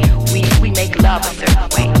certain way, we make love a certain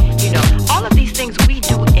way. You know, all of these things we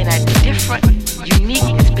do in a different,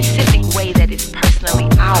 unique, specific way that is personally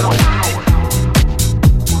ours.